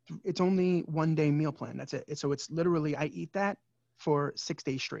 1 day meal plan. That's it. So it's literally, I eat that for 6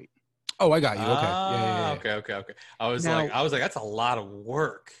 days straight. Oh, I got you. Okay. Yeah. Okay. I was like, that's a lot of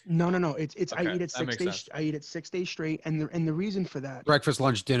work. No. It's okay. I eat it 6 days. I eat it 6 days straight. And the reason for that. Breakfast,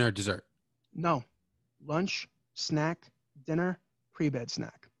 lunch, dinner, dessert. No, lunch, snack, dinner, pre-bed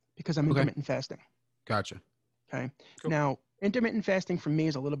snack, because I'm intermittent fasting. Gotcha. Okay. Cool. Now, intermittent fasting for me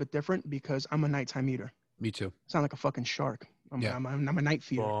is a little bit different because I'm a nighttime eater. Me too. Sound like a fucking shark. I'm a night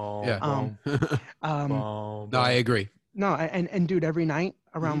feeder. No, I agree. No, and dude, every night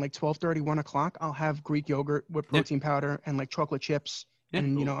around like 12:30, 1 o'clock, I'll have Greek yogurt with protein powder and like chocolate chips.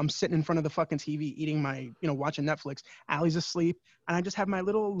 And, I'm sitting in front of the fucking TV eating my, watching Netflix. Allie's asleep. And I just have my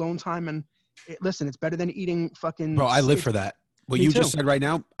little alone time. And listen, it's better than eating fucking. Bro, I live for that. What you just said right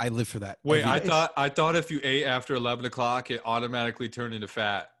now, I live for that. Wait, I thought if you ate after 11 o'clock, it automatically turned into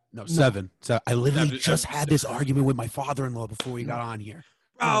fat. No, 7. So I literally just had this argument with my father-in-law before we got on here.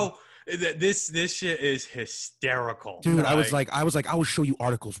 Bro, this shit is hysterical. Dude, I was like, I will show you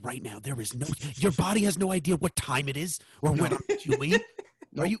articles right now. There is your body has no idea what time it is or when I'm doing.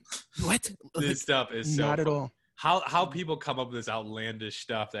 Are you what? This stuff is so not at all. How people come up with this outlandish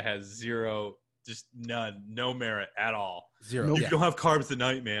stuff that has zero Just none, no merit at all. Zero. Nope. You don't have carbs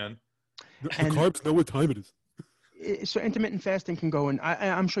tonight, man. And- Carbs know what time it is. So intermittent fasting can go, and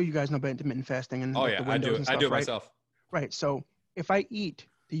I'm sure you guys know about intermittent fasting and Oh like yeah, the I windows do. and I stuff, do it right? myself. Right. So if I eat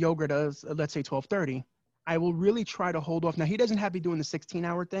the yogurt as let's say 12:30, I will really try to hold off. Now he doesn't have me doing the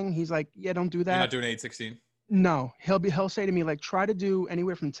 16-hour thing. He's like, yeah, don't do You're that. not doing 8:16. No, he'll say to me like, try to do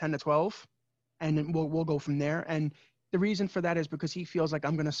anywhere from 10 to 12, and then we'll go from there. And the reason for that is because he feels like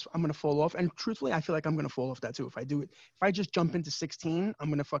I'm gonna fall off. And truthfully, I feel like I'm gonna fall off that too if I do it. If I just jump into 16, I'm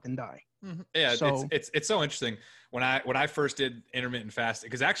gonna fucking die. Mm-hmm. Yeah, So- it's so interesting when I first did intermittent fasting,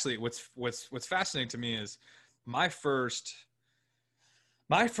 because actually what's fascinating to me is my first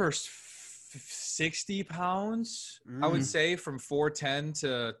 60 pounds, I would say, from 410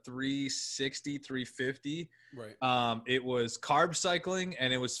 to 360, 350. Right. It was carb cycling,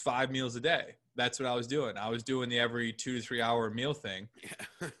 and it was 5 meals a day. That's what I was doing. I was doing the every 2 to 3 hour meal thing.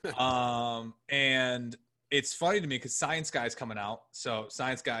 And it's funny to me because Science Guy is coming out. So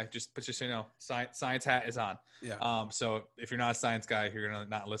Science Guy, just so you know, science hat is on. Yeah. So if you're not a science guy, you're going to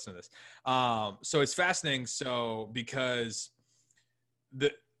not listen to this. So it's fascinating. So because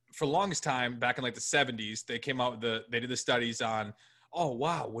for the longest time, back in like the 70s, they came out with they did the studies on, oh,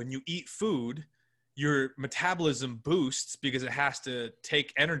 wow, when you eat food, your metabolism boosts because it has to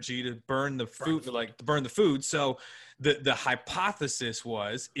take energy to burn the food, to burn the food. So the hypothesis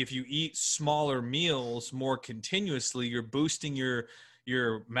was if you eat smaller meals more continuously, you're boosting your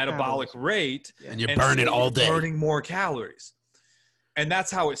metabolic rate, and you're burning all day. Burning more calories. And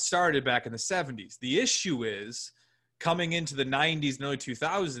that's how it started back in the 70s. The issue is coming into the 90s and early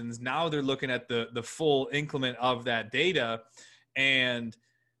 2000s, now they're looking at the full increment of that data. And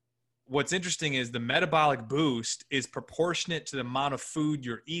what's interesting is the metabolic boost is proportionate to the amount of food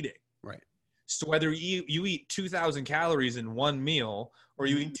you're eating. Right. So whether you eat 2,000 calories in one meal or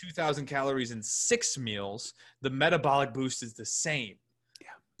you eat 2,000 calories in 6 meals, the metabolic boost is the same. Yeah.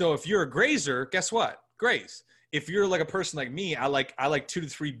 So if you're a grazer, guess what? Graze. If you're like a person like me, I like 2 to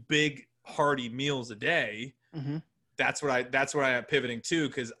 3 big hearty meals a day. Mm-hmm. That's what I am pivoting to,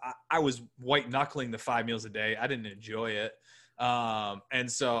 because I was white knuckling the 5 meals a day. I didn't enjoy it.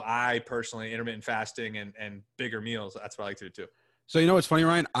 And so I personally, intermittent fasting and bigger meals, that's what I like to do too. So you know what's funny,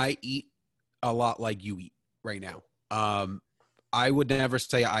 Ryan? I eat a lot like you eat right now. I would never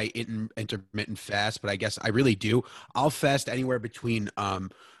say I eat intermittent fast, but I guess I really do. I'll fast anywhere between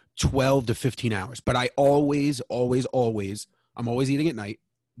 12 to 15 hours, but I always, I'm always eating at night.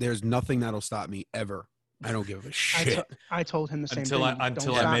 There's nothing that'll stop me ever. I don't give a shit. I told him the same until thing.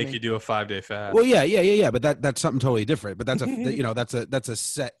 Until I make you do a 5-day fast. Well, yeah. But that's something totally different. But that's that's a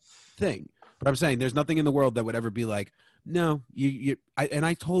set thing. But I'm saying there's nothing in the world that would ever be like, no,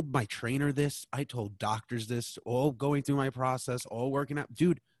 I told my trainer this. I told doctors this, all going through my process, all working out.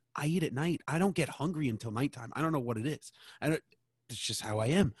 Dude, I eat at night. I don't get hungry until nighttime. I don't know what it is. It's just how I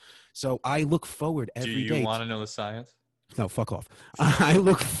am. So I look forward every day. Do you want to know the science? No, fuck off. I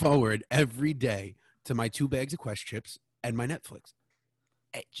look forward every day to my 2 bags of Quest chips and my Netflix.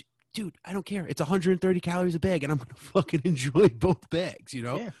 Dude, I don't care. It's 130 calories a bag, and I'm going to fucking enjoy both bags, you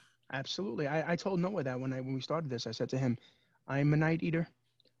know? Yeah, absolutely. I told Noah that when we started this. I said to him, I'm a night eater.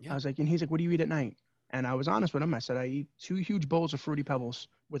 Yeah. I was like, and he's like, what do you eat at night? And I was honest with him. I said, I eat 2 huge bowls of Fruity Pebbles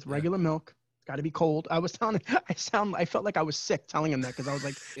with regular milk. It's got to be cold. I was telling him, I felt like I was sick telling him that because I was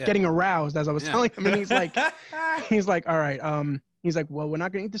like getting aroused as I was telling him. And he's like, all right. He's like, well, we're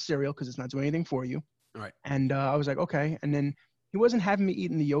not going to eat the cereal because it's not doing anything for you. All right. And I was like, okay. And then he wasn't having me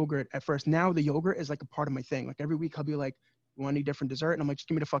eating the yogurt at first. Now the yogurt is like a part of my thing. Like every week he'll be like, you want any different dessert? And I'm like, just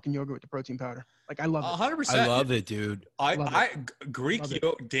give me the fucking yogurt with the protein powder. Like I love it. 100%. I love it, dude. Greek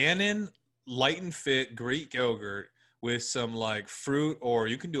yogurt, Dannon Light and Fit Greek yogurt with some like fruit, or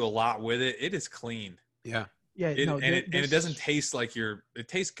you can do a lot with it. It is clean. Yeah. Yeah. It doesn't taste like it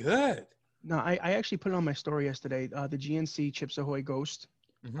tastes good. No, I actually put it on my story yesterday. The GNC Chips Ahoy Ghost.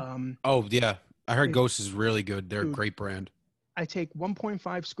 Mm-hmm. Oh yeah, I heard Ghost is really good. They're a great brand. I take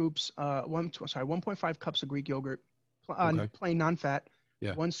 1.5 scoops, 1.5 cups of Greek yogurt, plain non-fat.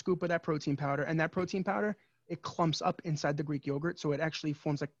 Yeah. 1 scoop of that protein powder, and that protein powder it clumps up inside the Greek yogurt, so it actually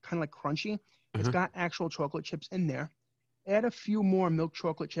forms like kind of like crunchy. It's got actual chocolate chips in there. Add a few more milk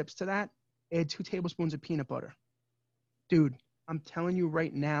chocolate chips to that. Add 2 tablespoons of peanut butter. Dude, I'm telling you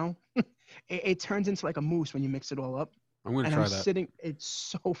right now, it turns into like a mousse when you mix it all up. I'm going to try that. It's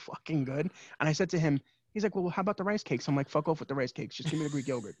so fucking good. And I said to him, he's like, well, how about the rice cakes? I'm like, fuck off with the rice cakes. Just give me the Greek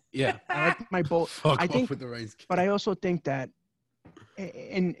yogurt. Yeah. I like my bowl. Fuck off with the rice cakes. But I also think that,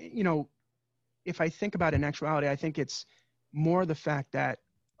 and if I think about it in actuality, I think it's more the fact that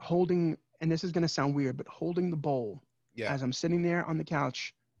holding, and this is going to sound weird, but holding the bowl as I'm sitting there on the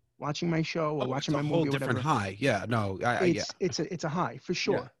couch watching my show or Oh, watching it's my a whole movie or different whatever. high. Yeah, no, yeah, It's a high for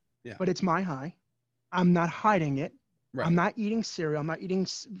sure. yeah. But it's my high. I'm not hiding it. Right. I'm not eating cereal. I'm not eating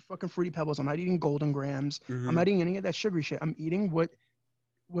fucking Fruity Pebbles. I'm not eating Golden Grams. I'm not eating any of that sugary shit. I'm eating what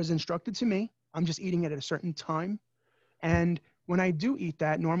was instructed to me. I'm just eating it at a certain time. And when I do eat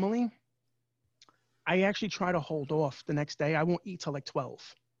that, normally, I actually try to hold off the next day. I won't eat till like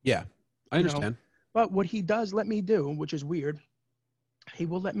 12. Yeah, I You know, understand. But what he does let me do, which is weird, he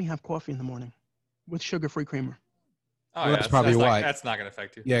will let me have coffee in the morning with sugar-free creamer. Oh, Well, yeah, that's probably not, why. that's not going to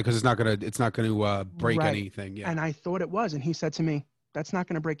affect you. Yeah, because it's not gonna break Right. anything. Yeah. And I thought it was, and he said to me, "That's not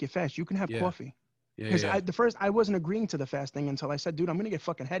going to break your fast. You can have Yeah. coffee." Yeah, Because yeah. I wasn't agreeing to the fasting until I said, "Dude, I'm going to get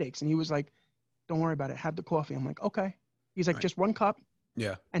fucking headaches," and he was like, "Don't worry about it. Have the coffee." I'm like, "Okay." He's like, Right. "Just 1 cup,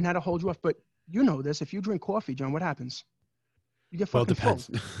 Yeah. and that'll hold you off." But you know this: if you drink coffee, John, what happens? You get Well, it fucking full.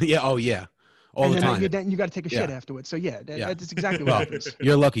 depends. Yeah. Oh, yeah. All And the then time. you got to take a shit Yeah. afterwards. So yeah, Yeah. that's exactly what Well, happens.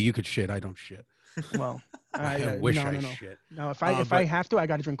 you're lucky. You could shit. I don't shit. Well, I wish no, I no, no. shit. No, if I But- have to, I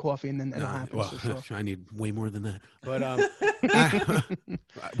got to drink coffee, and then it'll No, happen well, for sure. I need way more than that. But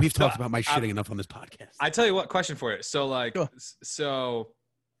we've talked about my shitting enough on this podcast. I tell you what, question for you. So like, Sure. so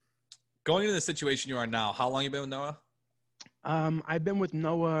going into the situation you are now, how long you been with Noah? I've been with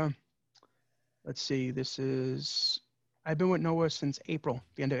Noah. Let's see. I've been with Noah since April,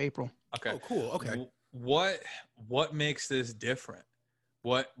 the end of April. Okay. Oh, cool. Okay. What makes this different?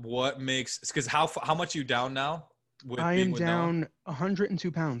 What makes, because how much are you down now? I am down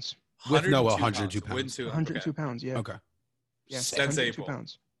 102 pounds. With Noah, 102 102 pounds. 102 pounds. Yeah. Okay. Yeah. Since 102 April.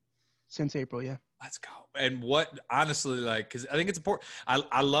 pounds. Since April. Yeah. Let's go. And what, honestly, like, because I think it's important.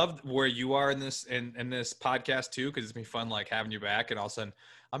 I love where you are in this podcast too, because it's been fun like having you back, and all of a sudden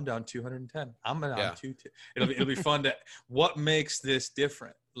I'm down 210. I'm down 210. It'll be fun to. What makes this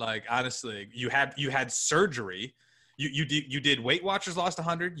different? Like, honestly, you had surgery. You did Weight Watchers, lost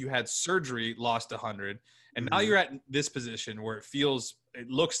 100. You had surgery, lost 100, and now you're at this position where it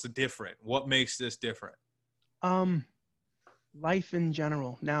looks different. What makes this different? Life in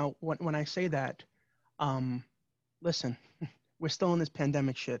general. Now, when I say that, listen, we're still in this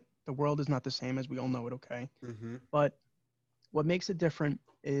pandemic shit. The world is not the same as we all know it. Okay. But what makes it different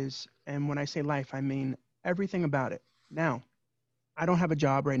is, and when I say life, I mean everything about it. Now, I don't have a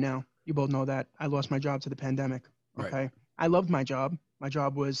job right now. You both know that. I lost my job to the pandemic. Okay. Right. I loved my job. My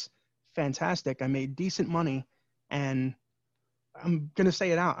job was fantastic. I made decent money, and I'm gonna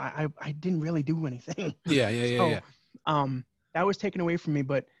say it out. I didn't really do anything. Yeah. That was taken away from me,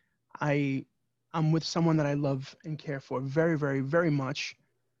 but I'm with someone that I love and care for very, very, very much,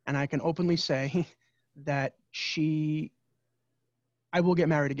 and I can openly say that I will get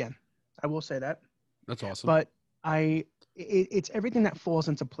married again. I will say that. That's awesome. But it's everything that falls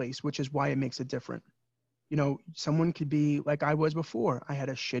into place, which is why it makes it different. You know, someone could be like I was before. I had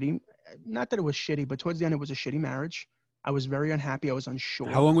a shitty, not that it was shitty, but towards the end it was a shitty marriage. I was very unhappy. I was unsure.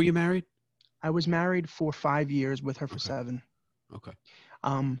 How long were you married? I was married for 5 years, with her for Okay. 7. Okay.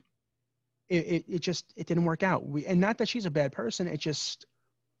 It didn't work out. And not that she's a bad person. It just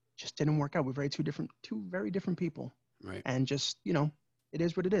didn't work out. We're two very different people. Right. And just, it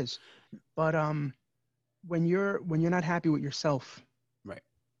is what it is. But when you're not happy with yourself, Right.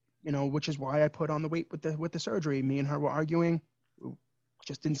 Which is why I put on the weight with the surgery. Me and her were arguing, we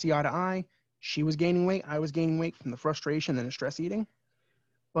just didn't see eye to eye. She was gaining weight, I was gaining weight from the frustration and the stress eating.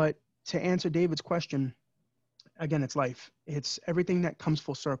 But to answer David's question, again, it's life. It's everything that comes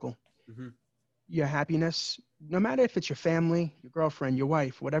full circle. Your happiness, no matter if it's your family, your girlfriend, your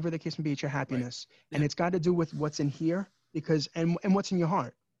wife, whatever the case may be, it's your happiness. Right. And it's got to do with what's in here and what's in your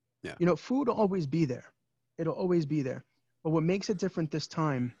heart. Yeah. Food will always be there. It'll always be there. But what makes it different this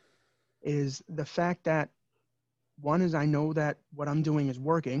time is the fact that, one is I know that what I'm doing is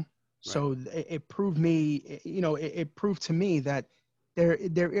working. Right. So it proved it proved to me that there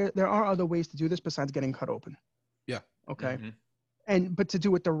are other ways to do this besides getting cut open. Yeah. Okay. But to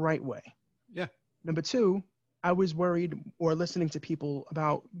do it the right way. Yeah. Number 2, I was worried or listening to people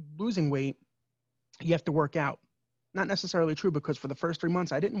about losing weight. You have to work out. Not necessarily true, because for the first 3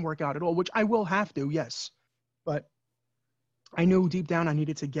 months I didn't work out at all, which I will have to, yes. But I knew deep down I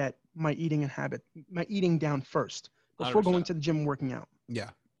needed to get my eating down first before 100%. going to the gym and working out. Yeah.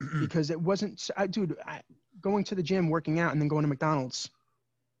 Because it wasn't, going to the gym, working out, and then going to McDonald's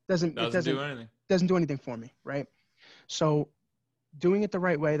doesn't do anything for me, right? So doing it the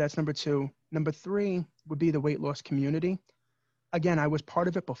right way, that's number 2. Number 3 would be the weight loss community. Again, I was part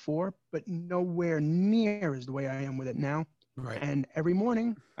of it before, but nowhere near as the way I am with it now. Right. And every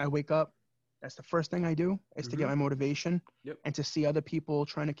morning I wake up, That's the first thing I do is to get my motivation Yep. and to see other people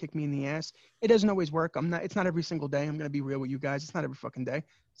trying to kick me in the ass. It doesn't always work. It's not every single day. I'm going to be real with you guys. It's not every fucking day.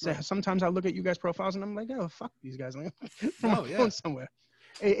 So sometimes I look at you guys' profiles and I'm like, oh, fuck these guys. I'm going somewhere.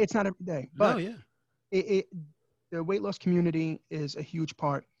 It's not every day. But the weight loss community is a huge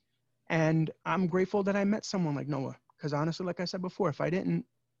part. And I'm grateful that I met someone like Noah. Because honestly, like I said before, if I didn't,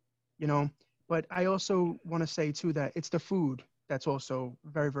 but I also want to say too that it's the food that's also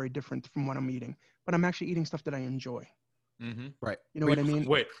very, very different from what I'm eating. But I'm actually eating stuff that I enjoy. Mm-hmm. Right. You know what I mean?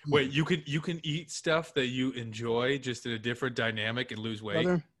 Wait. You can eat stuff that you enjoy just in a different dynamic and lose weight.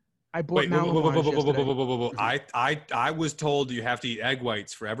 Brother, I bought Malamars yesterday. I was told you have to eat egg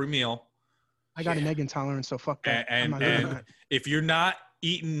whites for every meal. I got an egg intolerance, so fuck that. And if you're not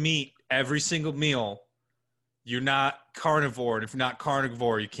eating meat every single meal, you're not carnivore. And if you're not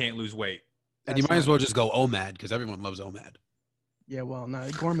carnivore, you can't lose weight. And you might as well just go OMAD because everyone loves OMAD. Yeah, well, no,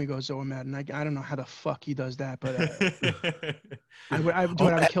 Gourmet goes OMAD, and I don't know how the fuck he does that, but I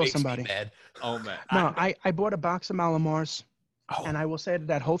would kill somebody. OMAD. No, I bought a box of Malamars, and I will say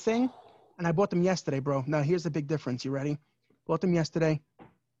that whole thing, and I bought them yesterday, bro. Now, here's the big difference. You ready? Bought them yesterday.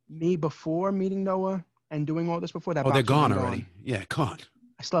 Me before meeting Noah and doing all this before that. Oh, they're gone already. Yeah, gone.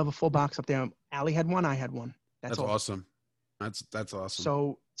 I still have a full box up there. Allie had one. I had one. That's awesome. That's awesome.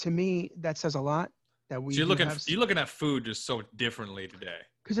 So to me, that says a lot. That we. So you're looking at food just so differently today.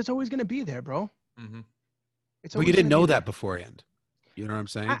 Because it's always going to be there, bro. Mm-hmm. But you didn't know that beforehand. You know what I'm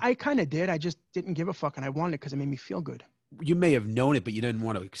saying? I kind of did. I just didn't give a fuck, and I wanted it because it made me feel good. You may have known it, but you didn't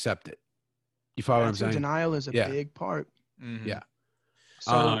want to accept it. You follow what I'm saying? Denial is a big part. Mm-hmm. Yeah.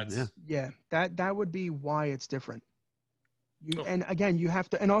 So that would be why it's different. And again, you have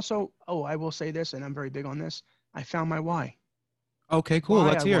to, and also, I will say this, and I'm very big on this. I found my why. Okay, cool.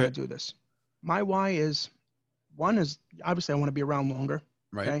 Let's hear it. Do this. My why is, one is obviously I want to be around longer.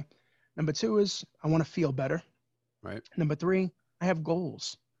 Right. Okay. Number two is I want to feel better. Right. Number three, I have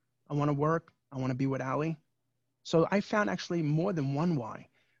goals. I want to work. I want to be with Allie. So I found actually more than one why.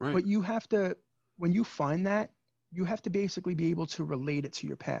 Right. But you have to, when you find that, you have to basically be able to relate it to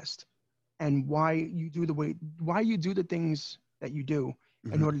your past and why you do the things that you do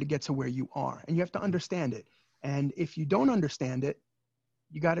in order to get to where you are. And you have to understand it. And if you don't understand it,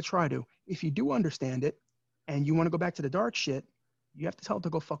 you got to try to. If you do understand it and you want to go back to the dark shit, you have to tell it to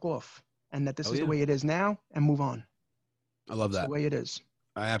go fuck off and that this is the way it is now and move on. I love that. It's the way it is.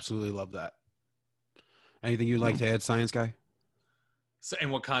 I absolutely love that. Anything you'd like to add, Science Guy? So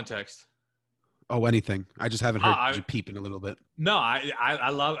in what context? Oh, anything. I just haven't heard you peeping a little bit. No, I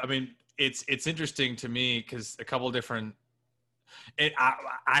love, I mean, it's interesting to me because a couple of different,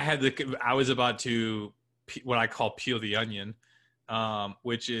 I was about to, what I call peel the onion,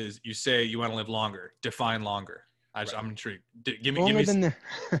 which is you say you want to live longer, define longer. I'm intrigued. Give me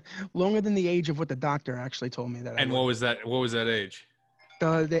longer than the age of what the doctor actually told me that. And what was that? What was that age?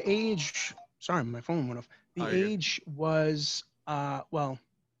 The age. Sorry, my phone went off. The age was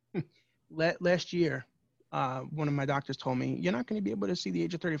last year. One of my doctors told me you're not going to be able to see the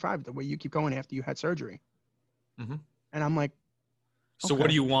age of 35 the way you keep going after you had surgery. Mm-hmm. And I'm like, so what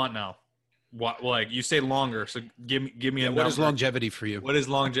do you want now? What, like you say longer? So give me a number. What is longevity for you? What is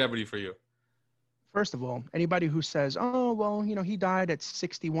longevity for you? First of all, anybody who says, "Oh, well, he died at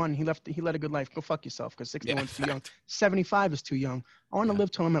 61. He led a good life." Go fuck yourself, because 61 is too young. 75 is too young. I want to live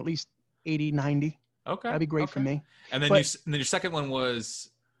till I'm at least 80, 90. Okay, that'd be great for me. And then your second one was,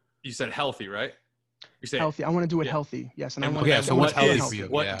 you said healthy, right? You said healthy. I want to do it healthy. Yes, and I want. So what's healthy for you?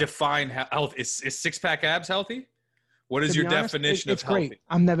 What define health? Is six pack abs healthy? What is your definition of healthy? Great.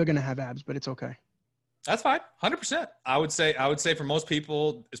 I'm never gonna have abs, but it's okay. That's fine. 100%. I would say for most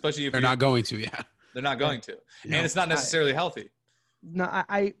people, especially if they're not going to, they're not going to, and it's not necessarily healthy. No,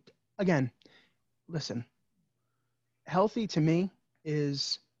 I again, listen. Healthy to me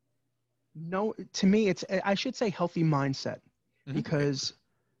is it's, I should say, healthy mindset, because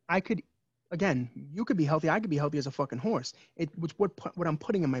you could be healthy. I could be healthy as a fucking horse. It's what I'm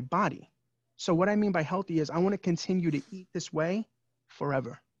putting in my body. So what I mean by healthy is I want to continue to eat this way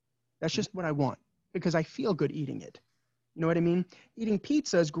forever. That's just what I want, because I feel good eating it. You know what I mean? Eating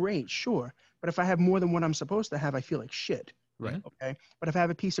pizza is great, sure. But if I have more than what I'm supposed to have, I feel like shit. Right. Okay. But if I have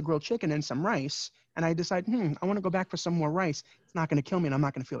a piece of grilled chicken and some rice, and I decide, I want to go back for some more rice, it's not going to kill me, and I'm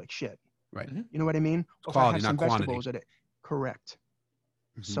not going to feel like shit. Right. You know what I mean? Quality, if I have not some quantity. vegetables in it. Correct.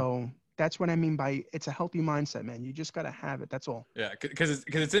 So that's what I mean by it's a healthy mindset, man. You just got to have it. That's all. Yeah, because it's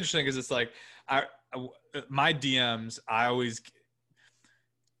interesting, because it's like my DMs, I always get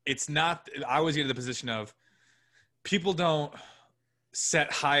in the position of people don't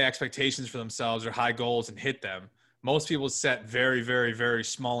set high expectations for themselves or high goals and hit them, Most people set very, very, very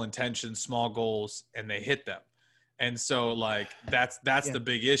small intentions, small goals, and they hit them. And so like that's the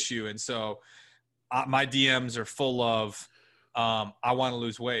big issue. And so my DMs are full of I want to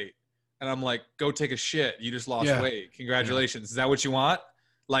lose weight. And I'm like, go take a shit. You just lost weight. Congratulations. Is that what you want?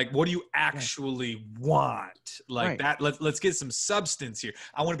 Like, what do you actually want? Like that. Let's get some substance here.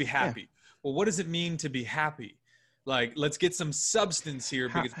 I want to be happy. Well, what does it mean to be happy? Like, let's get some substance here,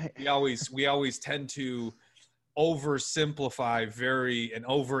 because we always tend to oversimplify and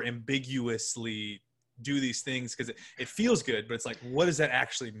over ambiguously do these things because it feels good, but it's like, what does that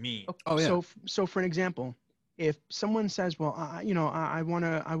actually mean? Oh yeah. So for an example, if someone says, well, I want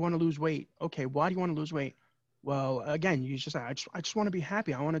to lose weight. Okay. Why do you want to lose weight? Well, again, you just say, I just want to be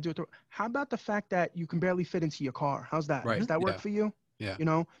happy. I want to do it. How about the fact that you can barely fit into your car? How's that? Right. Does that work for you? Yeah. You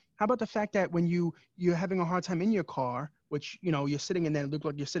know, how about the fact that when you're having a hard time in your car, which, you know, you're sitting in there, it looks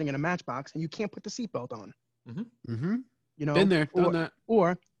like you're sitting in a matchbox and you can't put the seatbelt on. Mm-hmm. Mm-hmm. You know, been there, done that.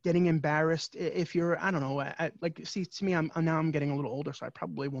 Or getting embarrassed if you're, I don't know, see, to me, I'm getting a little older, so I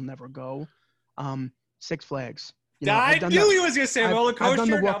probably will never go. Six Flags. You know, I knew he was gonna say roller coaster.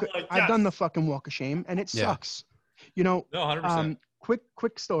 I've done the fucking walk of shame, and it sucks. You know, no, 100%.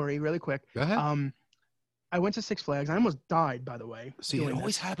 Quick story, really quick. Go ahead. I went to Six Flags. I almost died, by the way. See, it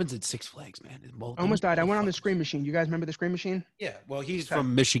always happens at Six Flags, man. I almost died. I went on the Scream Machine. You guys remember the Scream Machine? Yeah. Well, he's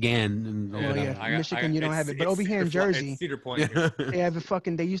from Michigan. And Michigan, you don't have it. But over here in Jersey, Cedar Point. they have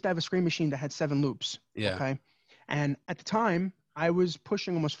they used to have a Scream Machine that had 7 loops. Yeah. Okay. And at the time, I was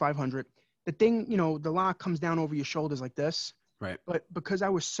pushing almost 500. The thing, you know, the lock comes down over your shoulders like this. Right. But because I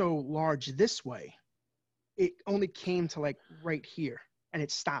was so large this way, it only came to like right here, and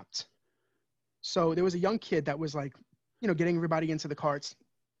it stopped. So there was a young kid that was like, you know, getting everybody into the carts.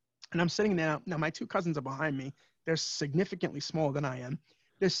 And I'm sitting there. Now, my 2 cousins are behind me. They're significantly smaller than I am.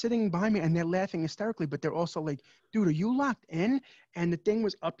 They're sitting behind me and they're laughing hysterically, but they're also like, dude, are you locked in? And the thing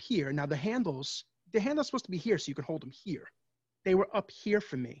was up here. Now the handle's supposed to be here so you can hold them here. They were up here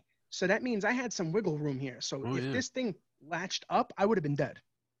for me. So that means I had some wiggle room here. So if this thing latched up, I would have been dead.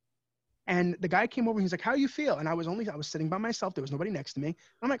 And the guy came over and he's like, how do you feel? And I was sitting by myself. There was nobody next to me.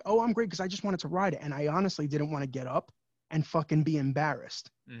 I'm like, oh, I'm great, because I just wanted to ride it. And I honestly didn't want to get up and fucking be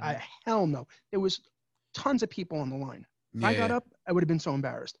embarrassed. Hell no. There was tons of people on the line. If I got up, I would have been so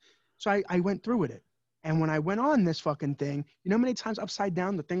embarrassed. So I went through with it. And when I went on this fucking thing, you know how many times upside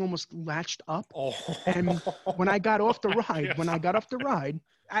down the thing almost latched up? Oh. And when I got off the ride,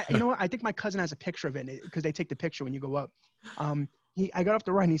 you know what? I think my cousin has a picture of it because they take the picture when you go up. I got off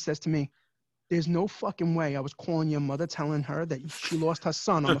the ride and he says to me, there's no fucking way I was calling your mother telling her that she lost her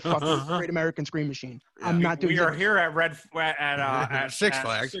son on the fucking Great American Scream Machine. Yeah. I'm not doing We are here at Six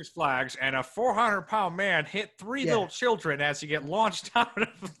Flags. Six Flags, and a 400-pound man hit 3 little children as you get launched out of.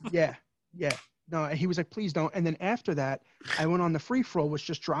 Yeah. No, he was like, please don't. And then after that, I went on the free for all, which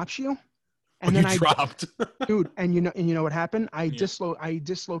just drops you. And then I dropped, dude. And you know what happened? I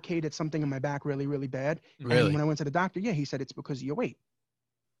dislocated something in my back really, really bad. Really? And when I went to the doctor, he said it's because of your weight.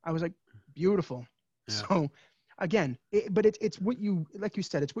 I was like, beautiful. Yeah. So again, it's what you, like you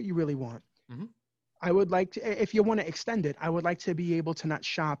said, it's what you really want. Mm-hmm. I would like to, if you want to extend it, I would like to be able to not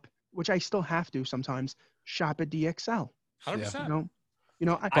shop, which I still have to sometimes, shop at DXL. 100%. You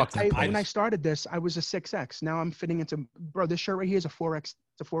know, when I started this, I was a 6X. Now I'm fitting into, bro, this shirt right here is a 4X.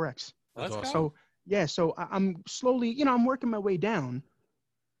 It's a 4X. That's awesome. So yeah, so I'm slowly, I'm working my way down,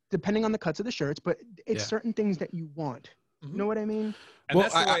 depending on the cuts of the shirts. But it's certain things that you want. Mm-hmm. You know what I mean? And well,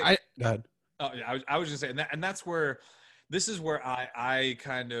 that's the way, go ahead. Oh, yeah, I was just saying that, and that's where. This is where I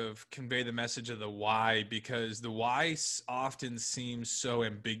kind of convey the message of the why, because the why often seems so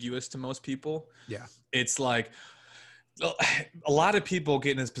ambiguous to most people. Yeah, it's like a lot of people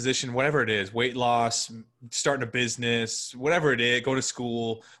get in this position, whatever it is, weight loss, starting a business, whatever it is, go to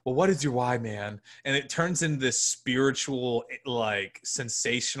school. Well, what is your why, man? And it turns into this spiritual, like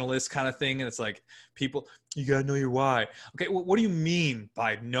sensationalist kind of thing. And it's like, people, you got to know your why. Okay. Well, what do you mean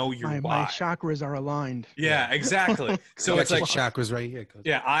by know your why? My chakras are aligned. Yeah, exactly. So it's like chakras right here.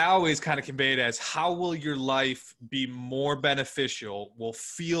 Yeah. I always kind of convey it as, how will your life be more beneficial, will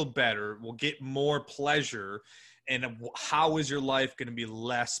feel better, will get more pleasure, and how is your life going to be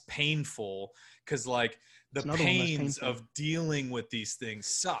less painful? Because like the pains of dealing with these things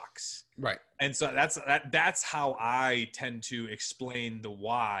sucks. Right. And so that's how I tend to explain the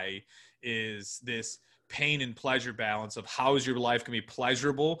why, is this pain and pleasure balance of how is your life going to be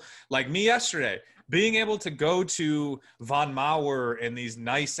pleasurable. Like me yesterday, being able to go to Von Mauer and these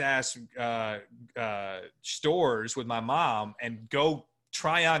nice ass stores with my mom and go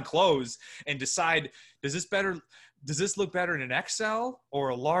try on clothes and decide, does this look better in an XL or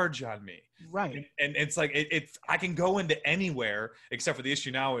a large on me? Right. And it's like it's I can go into anywhere, except for the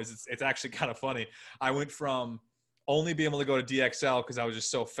issue now is it's actually kind of funny. I went from only being able to go to DXL because I was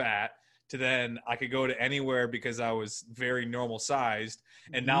just so fat to then I could go to anywhere because I was very normal sized.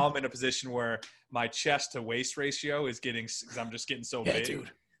 And now I'm in a position where my chest to waist ratio is getting, because I'm just getting so big.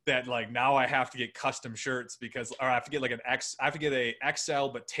 Dude. That like now I have to get custom shirts because, or I have to get like I have to get a XL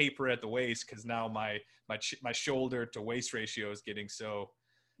but taper at the waist because now my shoulder to waist ratio is getting so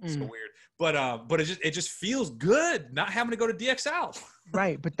weird. But it just feels good not having to go to DXL.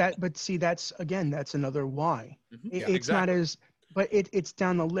 Right, but see that's another why. It's exactly. not as, but it's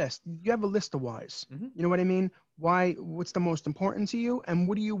down the list. You have a list of whys. You know what I mean? Why? What's the most important to you, and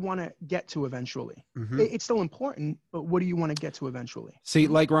what do you want to get to eventually? It's still important, but what do you want to get to eventually? See,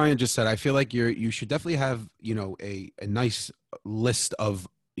 like Ryan just said, I feel like you should definitely have, you know, a nice list of,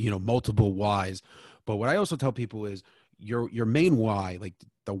 you know, multiple whys. But what I also tell people is your main why, like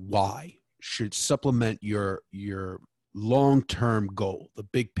the why, should supplement your long-term goal, the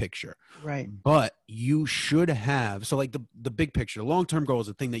big picture. Right. But you should have, so like the big picture, the long-term goal is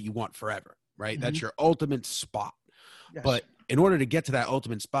the thing that you want forever, right? That's your ultimate spot. Yes. But in order to get to that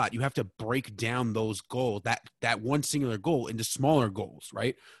ultimate spot, you have to break down those goals, that one singular goal, into smaller goals,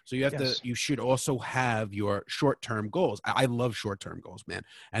 right? So you have you should also have your short-term goals. I love short-term goals, man.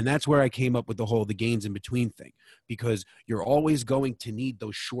 And that's where I came up with the gains in between thing, because you're always going to need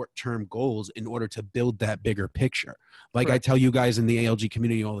those short-term goals in order to build that bigger picture. Like Correct. I tell you guys in the ALG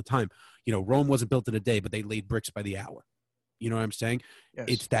community all the time, you know, Rome wasn't built in a day, but they laid bricks by the hour. You know what I'm saying? Yes.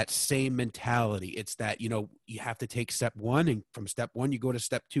 It's that same mentality. It's that, you know, you have to take step one, and from step one, you go to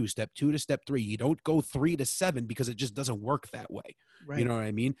step two to step three. You don't go 3 to 7 because it just doesn't work that way. Right. You know what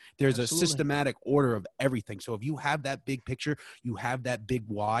I mean? There's Absolutely. A systematic order of everything. So if you have that big picture, you have that big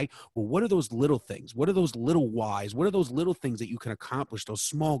why. Well, what are those little things? What are those little whys? What are those little things that you can accomplish, those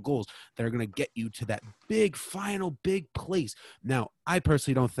small goals that are going to get you to that big, final, big place? Now, I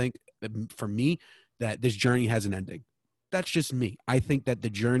personally don't think, for me, that this journey has an ending. That's just me. I think that the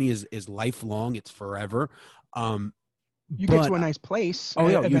journey is lifelong. It's forever. You get to a nice place. Oh,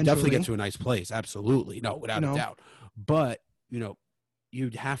 yeah, you definitely get to a nice place. Absolutely. No, without a doubt. But, you know,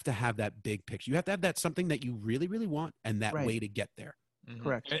 you'd have to have that big picture. You have to have that something that you really, really want and that way to get there.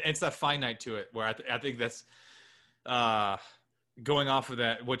 Correct. It's that finite to it where I think that's going off of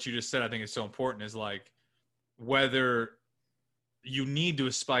that, what you just said, I think is so important, is like whether – you need to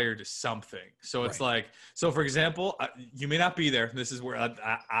aspire to something. So it's like, so for example, you may not be there. This is where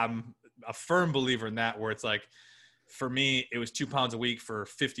I'm a firm believer in that, where it's like, for me, it was 2 pounds a week for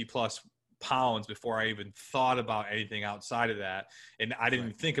 50 plus pounds before I even thought about anything outside of that. And I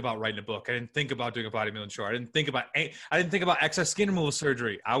didn't think about writing a book. I didn't think about doing a bodybuilding show. I didn't think about excess skin removal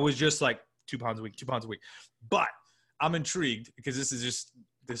surgery. I was just like 2 pounds a week. But I'm intrigued because this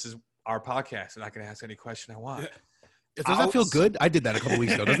is our podcast and I can ask any question I want. Does that feel good? I did that a couple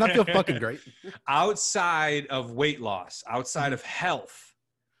weeks ago. Doesn't that feel fucking great? Outside of weight loss, outside of health,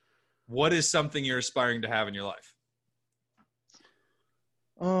 what is something you're aspiring to have in your life?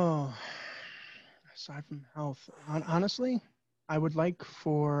 Oh, aside from health, honestly, I would like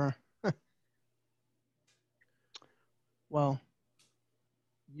for, well,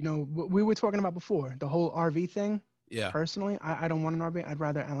 you know, we were talking about before, the whole RV thing. Yeah. Personally, I don't want an RV. I'd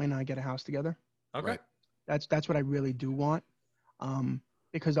rather Ellie and I get a house together. Okay. Right. That's what I really do want,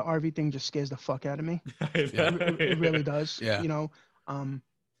 because the RV thing just scares the fuck out of me. It really does. Yeah. You know,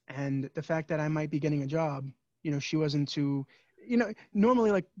 and the fact that I might be getting a job, you know, she wasn't too, you know,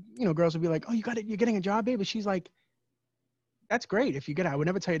 normally like, you know, girls would be like, oh, you're getting a job, babe. But she's like, that's great if you get it. I would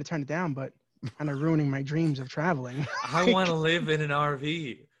never tell you to turn it down, but kind of ruining my dreams of traveling. I want to live in an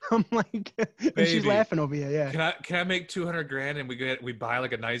RV. I'm like, and she's laughing over here. Yeah. Can I make $200,000 and we buy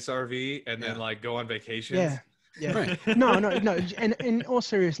like a nice RV and then like go on vacation? Yeah. Yeah. Right. No. And in all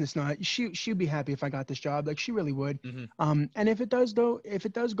seriousness, no, she'd be happy if I got this job. Like she really would. And if it does go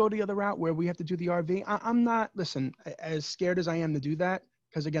the other route where we have to do the RV, I'm not, listen, as scared as I am to do that,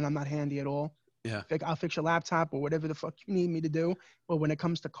 because again, I'm not handy at all. Yeah. I'll fix your laptop or whatever the fuck you need me to do. But when it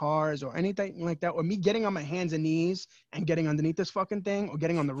comes to cars or anything like that, or me getting on my hands and knees and getting underneath this fucking thing or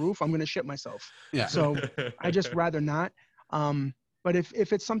getting on the roof, I'm going to shit myself. Yeah. So I just rather not. But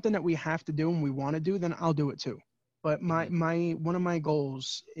if it's something that we have to do and we want to do, then I'll do it too. But my one of my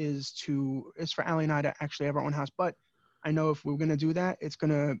goals is for Allie and I to actually have our own house. But I know if we're going to do that, it's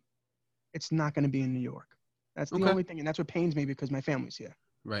not going to be in New York. That's the only thing. And that's what pains me because my family's here.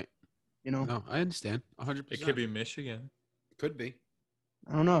 Right. You know? No, I understand 100%. It could be Michigan. Could be.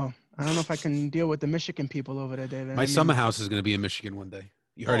 I don't know if I can deal with the Michigan people over there, David. My summer house is going to be in Michigan one day.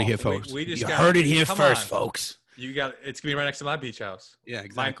 You heard it here, folks. We just heard it here come first, on. folks. It's gonna be right next to my beach house. Yeah,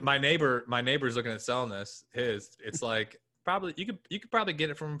 exactly. My neighbor's looking at selling this. It's like probably you could probably get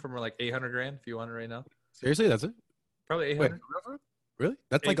it from like 800 grand if you want it right now. Seriously, that's it? Probably Wait, 800. really?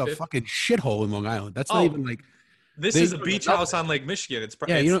 That's like a 850. fucking shithole in Long Island. That's not Oh, even like. This They is a do beach nothing. house on Lake Michigan.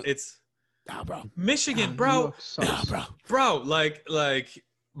 Yeah, It's Nah, bro. Michigan, New bro. York sucks. Nah, bro. Bro, like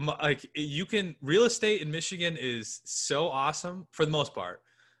you can real estate in Michigan is so awesome for the most part.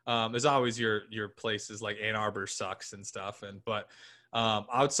 There's always your places like Ann Arbor sucks and stuff, but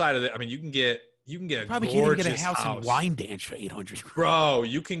outside of it, I mean, you can get a Probably can't even gorgeous get a house in Wine Dance for 800. Bro,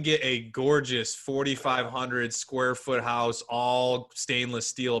 you can get a gorgeous 4,500 square foot house, all stainless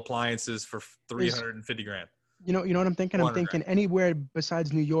steel appliances for 350 grand. You know what I'm thinking? I'm 100 thinking anywhere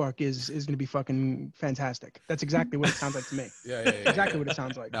besides New York is going to be fucking fantastic. That's exactly what it sounds like to me. Yeah. Exactly what it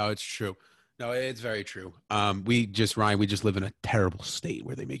sounds like. No, it's true. No, it's very true. We just live in a terrible state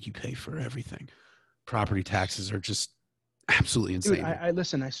where they make you pay for everything. Property taxes are just absolutely insane. Dude, I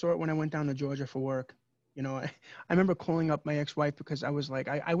listen. I saw it when I went down to Georgia for work. You know, I remember calling up my ex-wife because I was like,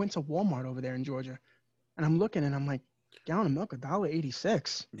 I went to Walmart over there in Georgia, and I'm looking and I'm like, gallon of milk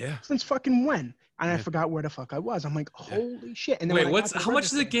 $1.86. Yeah. Since fucking when? And I Yeah. forgot where the fuck I was. I'm like, holy shit! And then Wait, when I got to the how much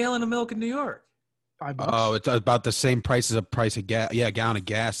is a register, gallon of milk in New York? $5. Oh, it's about the same price as a price of gas. Yeah, a gallon of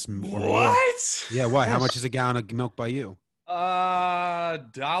gas. More. What? Yeah, why? How Yes. much is a gallon of milk by you?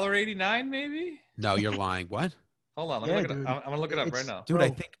 $1.89 maybe. No, you're lying. What? Hold on, let Yeah, me look it dude. up. I'm gonna look it up right It's- now. Dude,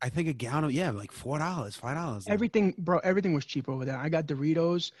 Bro. I think a gallon of, like $4, $5. Everything, bro. Everything was cheap over there. I got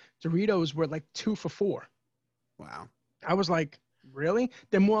Doritos. Doritos were like 2 for $4. Wow. I was like, really?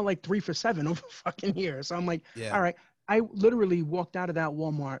 They're more like 3 for $7 over fucking here. So I'm like, Yeah. all right. I literally walked out of that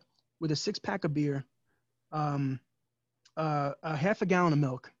Walmart with a 6-pack of beer, a half a gallon of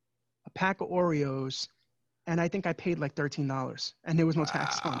milk, a pack of Oreos, and I think I paid like $13, and there was no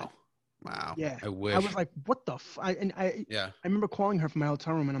tax on it. Wow. Yeah. I wish. I was like, what the yeah. I remember calling her from my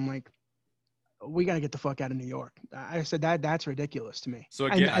hotel room, and I'm like, we got to get the fuck out of New York. I said, that's ridiculous to me. So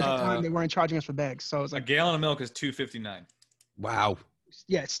And again, at the time, they weren't charging us for bags. So I was a like, gallon of milk is $2.59. Wow.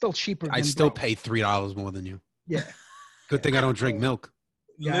 yeah, it's still cheaper. I than still bro. pay $3 more than you. Yeah. Good thing I don't drink milk.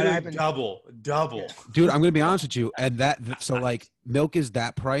 Yeah, I Literally haven't- double. Yeah. Dude, I'm gonna be honest with you, and so like milk is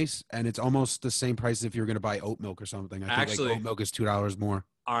that price, and it's almost the same price if you're gonna buy oat milk or something. I think Actually- like oat milk is $2 more.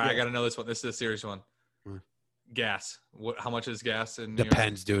 All right, I Yeah. got to know this one. This is a serious one. Hmm. Gas. How much is gas in New York?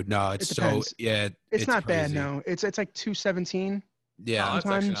 Depends, dude. No, it's It so depends. yeah. It's not bad crazy. now. It's like 217. Yeah, Oh, that's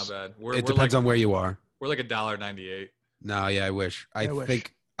actually not Sometimes- bad. it depends on where you are. We're like $1.98. No, yeah, I wish. I I wish.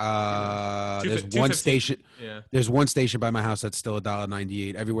 think there's Two one fifteen. station. Yeah. There's one station by my house that's still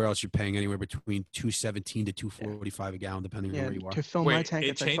 $1.98. Everywhere else, you're paying anywhere between $2.17 to $2.45 a gallon, depending on Yeah, where you are. to fill my Wait, tank, it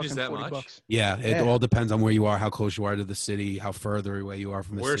it's like changes fucking that 40 much? bucks. Yeah, it Yeah. all depends on where you are, how close you are to the city, how further away you are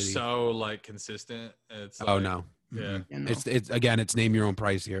from the We're city. so like consistent. It's Oh like, no. Yeah. Mm-mm. You know, It's again, it's name your own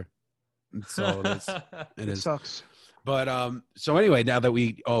price here. So it is. It it is. sucks. But so anyway, now that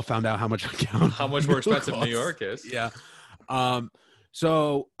we all found out how much How much more expensive New costs, York is. Yeah.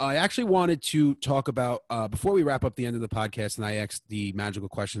 So I actually wanted to talk about before we wrap up the end of the podcast, and I asked the magical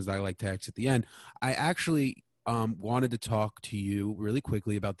questions that I like to ask at the end. I actually wanted to talk to you really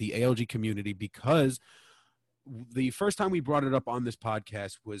quickly about the ALG community, because the first time we brought it up on this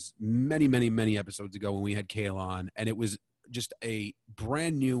podcast was many, many, many episodes ago when we had Kale on, and it was just a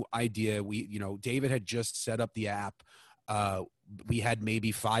brand new idea. David had just set up the app. We had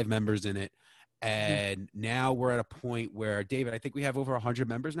maybe 5 members in it. And now we're at a point where, David, I think we have over 100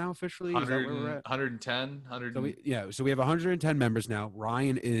 members now officially. Is that where we're at? 110, 100. So we have 110 members now.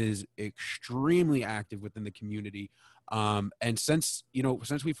 Ryan is extremely active within the community. And since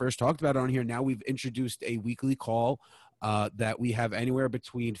we first talked about it on here, now we've introduced a weekly call that we have anywhere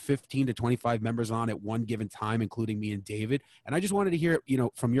between 15 to 25 members on at one given time, including me and David. And I just wanted to hear,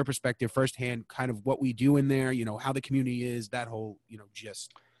 from your perspective firsthand, kind of what we do in there, how the community is, that whole,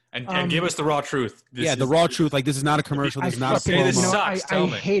 gist. And give us the raw truth. The raw truth. Like, this is not a commercial. This is not a fucking- this promo. sucks. Tell I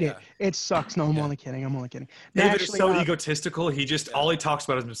me. hate it. Yeah. It sucks. No, I'm Yeah. only kidding. I'm only kidding. David Actually, is so egotistical. He just all he talks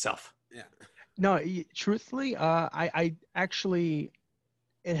about is himself. No, truthfully, I actually,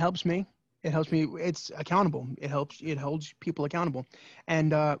 it helps me. It helps me. It's accountable. It holds people accountable.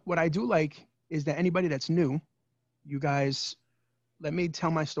 And what I do like is that anybody that's new, you guys, let me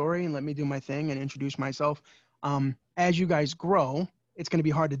tell my story and let me do my thing and introduce myself. As you guys grow, it's going to be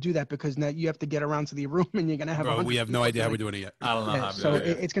hard to do that because now you have to get around to the room and you're going to have. Bro, 100 we have no people idea how tonight. we're doing it yet. I don't know Yeah, how I'm so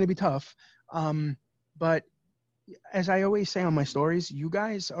doing it. it's going to be tough. But as I always say on my stories, you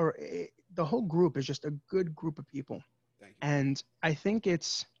guys are the whole group is just a good group of people. Thank you. And I think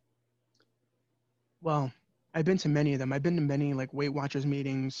I've been to many of them. I've been to many like Weight Watchers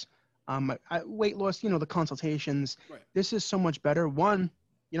meetings. Weight loss, the consultations. Right. This is so much better. One,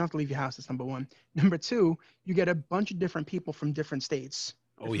 you don't have to leave your house. That's number one. Number two, you get a bunch of different people from different states,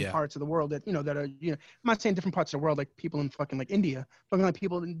 different parts of the world that are, I'm not saying different parts of the world, like people in fucking like India, talking like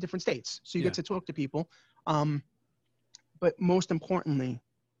people in different states. So you get to talk to people. But most importantly,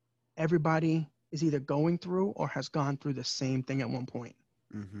 everybody is either going through or has gone through the same thing at one point.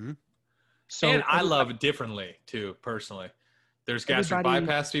 Mm-hmm. So and I love it differently too, personally. There's gastric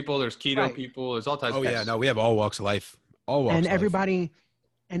bypass people, there's keto people, there's all types of no, we have all walks of life. All walks of life.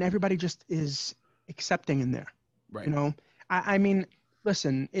 And everybody just is accepting in there. Right. I mean,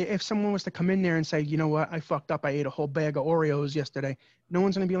 listen, if someone was to come in there and say, you know what, I fucked up, I ate a whole bag of Oreos yesterday, no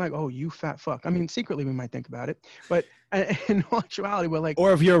one's going to be like, oh, you fat fuck. I mean, secretly we might think about it, but in actuality, we're like.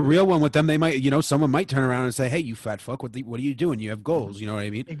 Or if you're a real one with them, they might, someone might turn around and say, hey, you fat fuck, what are you doing? You have goals, you know what I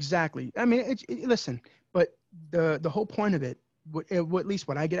mean? Exactly. I mean, listen, but the whole point of it, at least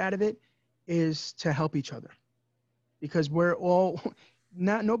what I get out of it, is to help each other, because we're all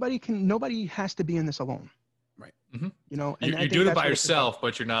nobody has to be in this alone. Right. Mm-hmm. And you're doing it by yourself,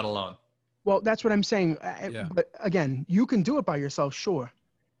 but you're not alone. Well, that's what I'm saying. But again, you can do it by yourself, sure,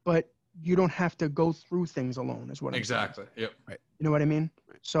 but you don't have to go through things alone, is what I'm saying. Exactly. Yep. Right. You know what I mean?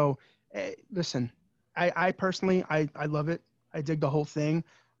 Right. So, listen, I personally, I love it. I dig the whole thing.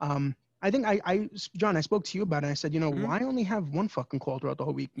 I think John, I spoke to you about it. I said, why only have one fucking call throughout the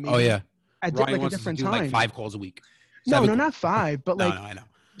whole week? Maybe at Ryan like a different time. Like 5 calls a week. No, not 5, but like. No, I know.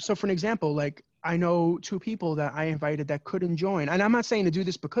 So for an example, like I know 2 people that I invited that couldn't join, and I'm not saying to do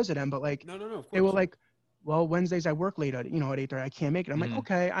this because of them, but like no, they were like, well, Wednesdays I work late at 8:30, I can't make it. I'm like,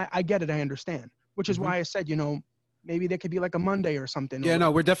 okay, I get it, I understand. Which is why I said, maybe there could be like a Monday or something. Yeah,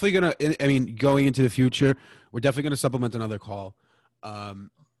 no, we're definitely gonna. Going into the future, we're definitely gonna supplement another call,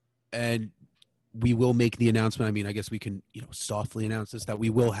 and we will make the announcement. I guess we can, softly announce this, that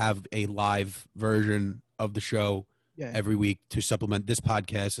we will have a live version of the show every week to supplement this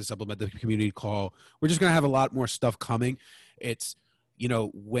podcast, to supplement the community call. We're just gonna have a lot more stuff coming. It's,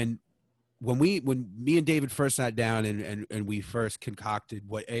 when me and David first sat down and we first concocted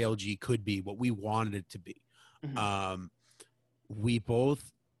what ALG could be, what we wanted it to be. Mm-hmm. We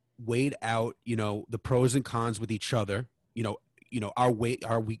both weighed out, the pros and cons with each other, our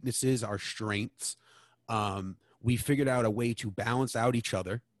weaknesses, our strengths. We figured out a way to balance out each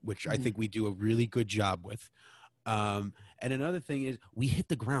other, which I think we do a really good job with. And another thing is we hit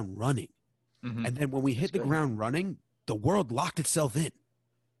the ground running. Mm-hmm. And then when we hit the ground running, the world locked itself in.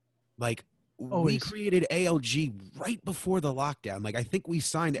 Like, we created ALG right before the lockdown. Like, I think we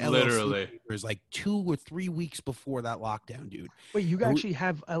signed LLC papers like 2 or 3 weeks before that lockdown, dude. Wait, you actually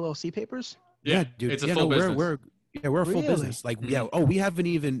have LLC papers? Yeah, dude. It's a full business. We're a full business. Like, we haven't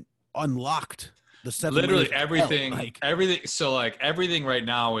even unlocked the 7 literally everything. Everything. So like everything right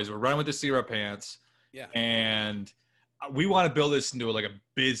now is we're running with the Seat of Our Pants. Yeah. And we want to build this into like a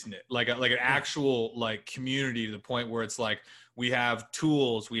business, like an actual like community, to the point where it's like we have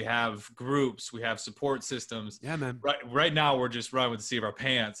tools, we have groups, we have support systems. Yeah, man. Right now we're just running with the Seat of Our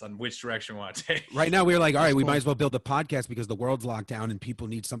Pants on which direction we want to take. Right now we're like, all right, we might as well build a podcast because the world's locked down and people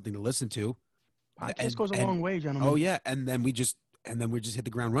need something to listen to. Podcast goes a long way, gentlemen. Oh yeah, and then we just hit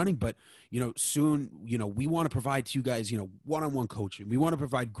the ground running. But soon, we want to provide to you guys, one-on-one coaching. We want to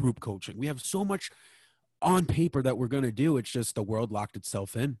provide group coaching. We have so much on paper that we're going to do. It's just the world locked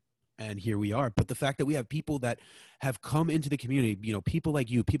itself in, and here we are. But the fact that we have people that have come into the community, people like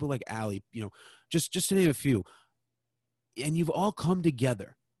you, people like Allie, just to name a few, and you've all come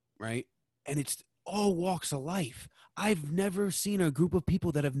together, right? And it's all walks of life. I've never seen a group of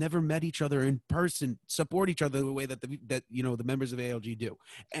people that have never met each other in person support each other the way that the members of ALG do.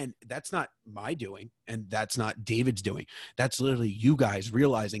 And that's not my doing, and that's not David's doing. That's literally you guys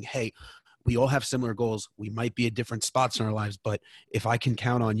realizing, hey, we all have similar goals. We might be at different spots in our lives, but if I can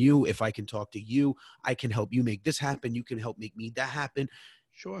count on you, if I can talk to you, I can help you make this happen. You can help make me that happen.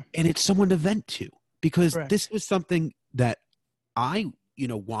 Sure. And it's someone to vent to, because this was something that I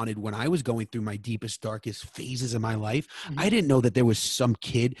wanted when I was going through my deepest, darkest phases of my life. Mm-hmm. I didn't know that there was some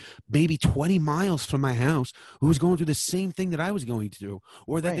kid maybe 20 miles from my house who was going through the same thing that I was going through,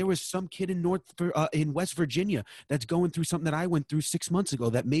 or that there was some kid in West Virginia that's going through something that I went through 6 months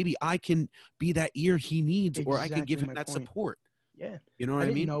ago, that maybe I can be that ear he needs, or I can give him that support. Yeah. You know what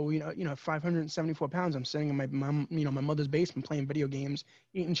I mean? 574 pounds. I'm sitting in my mom, my mother's basement playing video games,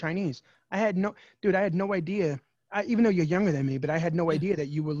 eating Chinese. I had no idea. Even though you're younger than me, but I had no idea that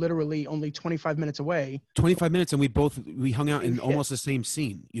you were literally only 25 minutes away. 25 minutes, and we hung out in almost the same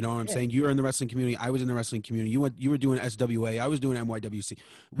scene. You know what I'm saying? You were in the wrestling community. I was in the wrestling community. You were doing SWA. I was doing NYWC.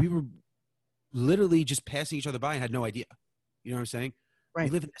 We were literally just passing each other by and had no idea. You know what I'm saying? We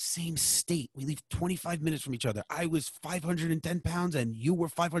Right. live in the same state. We live 25 minutes from each other. I was 510 pounds and you were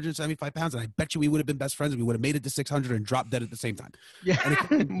 575 pounds. And I bet you we would have been best friends. We would have made it to 600 and dropped dead at the same time. Yeah. And it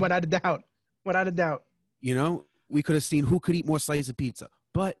could- Without a doubt. Without a doubt. You know, we could have seen who could eat more slices of pizza.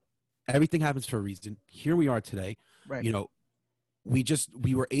 But everything happens for a reason. Here we are today. Right. You know, we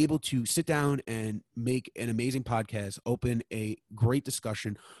were able to sit down and make an amazing podcast, open a great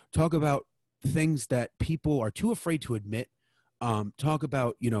discussion, talk about things that people are too afraid to admit. Talk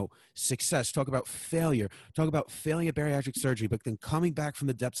about, you know, success, talk about failure, talk about failing at bariatric surgery, but then coming back from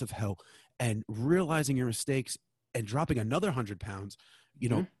the depths of hell and realizing your mistakes and dropping another 100 pounds, you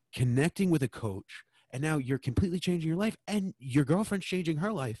know, connecting with a coach. And now you're completely changing your life and your girlfriend's changing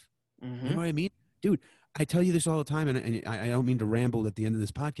her life. You know what I mean? Dude, I tell you this all the time, and I don't mean to ramble at the end of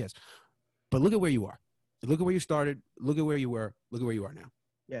this podcast, but look at where you are. Look at where you started. Look at where you were. Look at where you are now.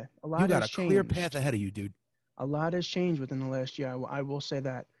 Yeah. A lot You got has a clear changed. path ahead of you, dude. A lot has changed within the last year. I will say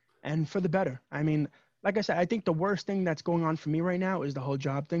that. And for the better. I mean, like I said, I think the worst thing that's going on for me right now is the whole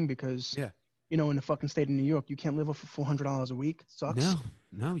job thing because, Yeah. you know, in the fucking state of New York, you can't live off of $400 a week. It sucks.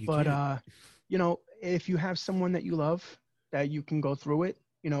 No, you But, can't. you know, if you have someone that you love, that you can go through it,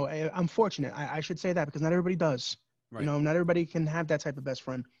 you know, I'm fortunate. I should say that because not everybody does. Right. You know, not everybody can have that type of best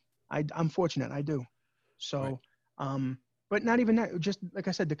friend. I'm fortunate. I do. So, but not even that. Just like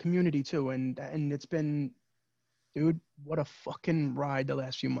I said, the community too, and it's been, dude, what a fucking ride the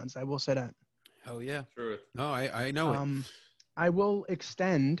last few months. I will say that. Hell yeah. Truth. No, I know it. I will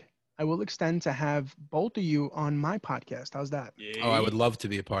extend to have both of you on my podcast. How's that? Yeah. Oh, I would love to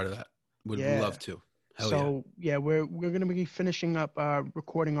be a part of that. Would Yeah. love to. Hell So yeah, we're gonna be finishing up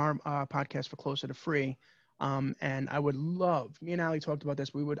recording our podcast for Closer to Free. And I would love, me and Ali talked about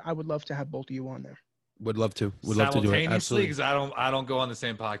this. I would love to have both of you on there. Would love to. Would love to do it. Simultaneously, Absolutely. because I don't go on the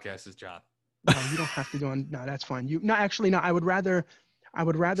same podcast as John. No, you don't have to do it. No, that's fine. No. I would rather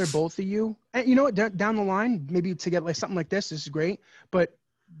both of you. And you know what? Down the line, maybe to get like something like this is great. But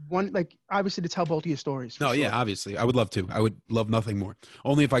one, like obviously to tell both of your stories. for No, yeah, sure. obviously. I would love to. I would love nothing more.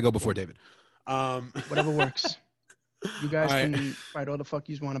 Only if I go before David. Whatever works. You guys All right. can write all the fuck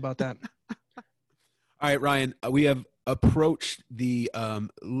you want about that. All right, Ryan, we have approached the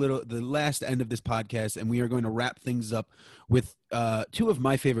last end of this podcast, and we are going to wrap things up with two of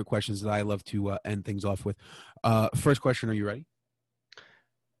my favorite questions that I love to end things off with. First question, are you ready?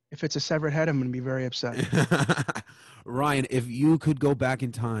 If it's a severed head, I'm going to be very upset. Ryan, if you could go back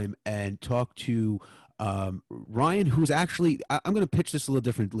in time and talk to Ryan, who's actually, I'm going to pitch this a little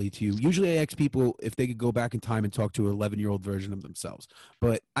differently to you. Usually I ask people if they could go back in time and talk to an 11-year-old version of themselves,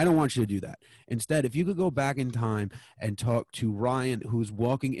 but I don't want you to do that. Instead, if you could go back in time and talk to Ryan, who's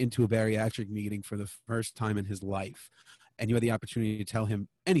walking into a bariatric meeting for the first time in his life, and you had the opportunity to tell him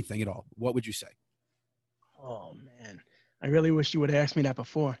anything at all, what would you say? Oh man, I really wish you would have asked me that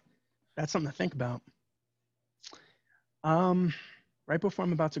before. That's something to think about. Right before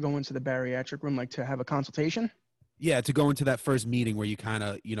I'm about to go into the bariatric room, like to have a consultation. Yeah, to go into that first meeting where you kind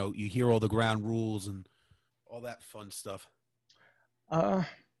of, you know, you hear all the ground rules and all that fun stuff. I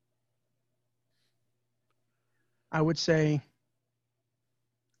would say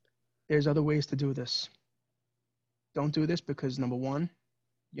there's other ways to do this. Don't do this because number one,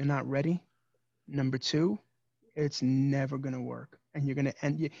 you're not ready. Number two, it's never gonna work, and you're gonna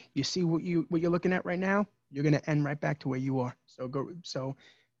end. You see what you're looking at right now. You're gonna end right back to where you are. So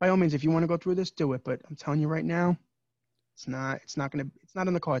by all means, if you want to go through this, do it. But I'm telling you right now, it's not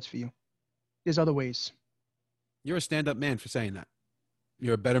in the cards for you. There's other ways. You're a stand-up man for saying that.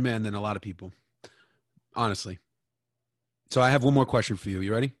 You're a better man than a lot of people, honestly. So I have one more question for you.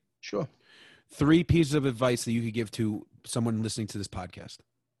 You ready? Sure. 3 pieces of advice that you could give to someone listening to this podcast.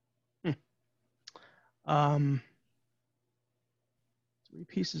 3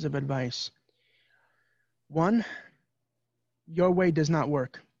 pieces of advice. 1, your way does not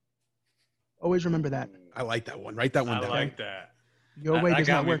work. Always remember that. I like that one. Write that one I down. like that. Your That- way that does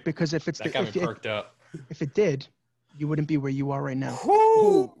got not me- work because if That got me perked up. it did, you wouldn't be where you are right now.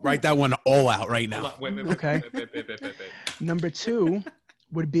 Ooh, write that one all out right now. Hold on, wait. Okay. Wait. Number 2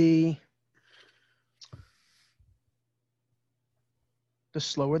 would be the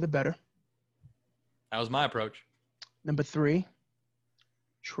slower the better. That was my approach. Number 3,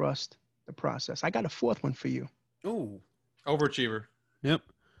 trust the process. I got a 4th one for you. Ooh. Overachiever. Yep.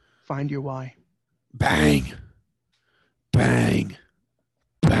 Find your why. Bang. Bang.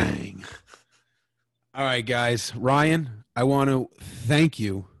 Bang. All right, guys. Ryan, I want to thank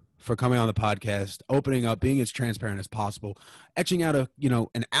you for coming on the podcast, opening up, being as transparent as possible, etching out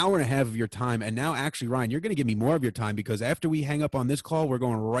an hour and a half of your time. And now, actually, Ryan, you're going to give me more of your time because after we hang up on this call, we're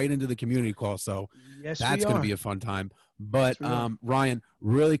going right into the community call. So Yes, that's going to be a fun time. But Ryan,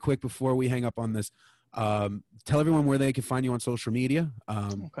 really quick before we hang up on this, tell everyone where they can find you on social media.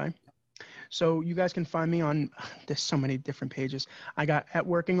 Okay. So you guys can find me on, there's so many different pages. I got at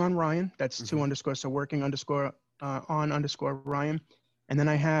Working on Ryan. That's 2 underscores. So working underscore on underscore Ryan. And then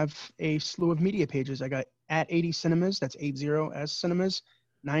I have a slew of media pages. I got at 80 cinemas. That's 80 as cinemas,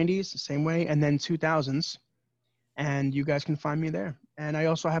 90s, the same way. And then 2000s. And you guys can find me there. And I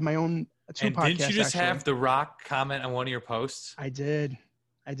also have my own two podcasts. Didn't you just have The Rock comment on one of your posts? I did.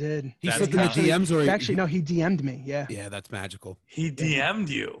 He slipped in the DMs, or actually no, he DM'd me. Yeah. Yeah, that's magical. He DM'd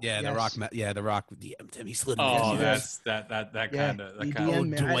you. Yeah, Yes. The Rock DM'd him. He slid in Oh, the that's that kind of. He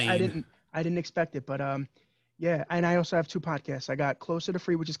Kind DM'd me. I didn't expect it, but yeah. And I also have 2 podcasts. I got Closer to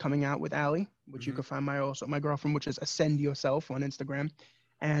Free, which is coming out with Allie, which you can find my girlfriend, which is Ascend Yourself on Instagram,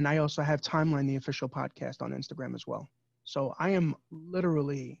 and I also have Timeline, the official podcast, on Instagram as well. So I am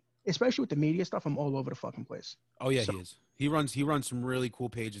literally, especially with the media stuff, I'm all over the fucking place. Oh yeah, he is. He runs some really cool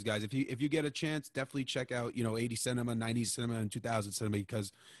pages, guys. If you get a chance, definitely check out 80 Cinema, 90s Cinema, and 2000 Cinema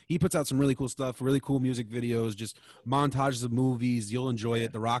because he puts out some really cool stuff, really cool music videos, just montages of movies. You'll enjoy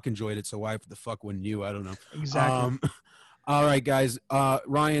it. The Rock enjoyed it, so why the fuck wouldn't you? I don't know. Exactly. All right, guys.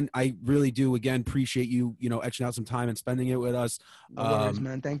 Ryan, I really do again appreciate you, etching out some time and spending it with us. No worries,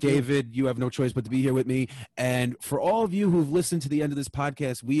 man. Thank you. David, you have no choice but to be here with me. And for all of you who've listened to the end of this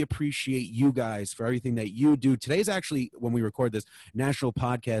podcast, we appreciate you guys for everything that you do. Today's actually, when we record this, National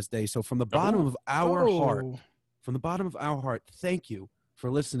Podcast Day. So from the bottom of our heart, thank you for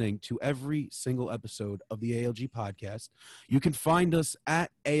listening to every single episode of the ALG podcast. You can find us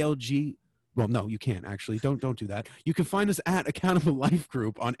at ALG. Well, no, you can't actually. Don't do that. You can find us at Accountable Life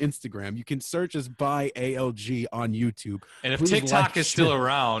Group on Instagram. You can search us by ALG on YouTube. And if Please TikTok is still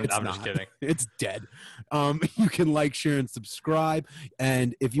around, I'm not. just kidding. It's dead. You can like, share, and subscribe.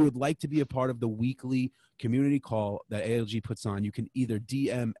 And if you would like to be a part of the weekly community call that ALG puts on, you can either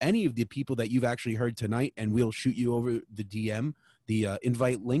DM any of the people that you've actually heard tonight, and we'll shoot you over the DM, the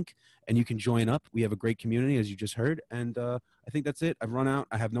invite link, and you can join up. We have a great community, as you just heard. And I think that's it. I've run out.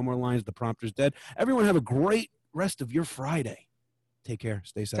 I have no more lines. The prompter's dead. Everyone have a great rest of your Friday. Take care.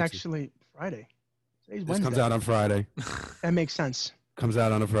 Stay sexy. It's actually Friday. Today's This Wednesday. comes out on Friday. That makes sense. Comes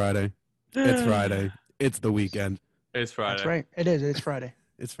out on a Friday. It's Friday. It's the weekend. It's Friday. That's right. It is. It's Friday.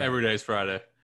 It's Friday. Every day's Friday.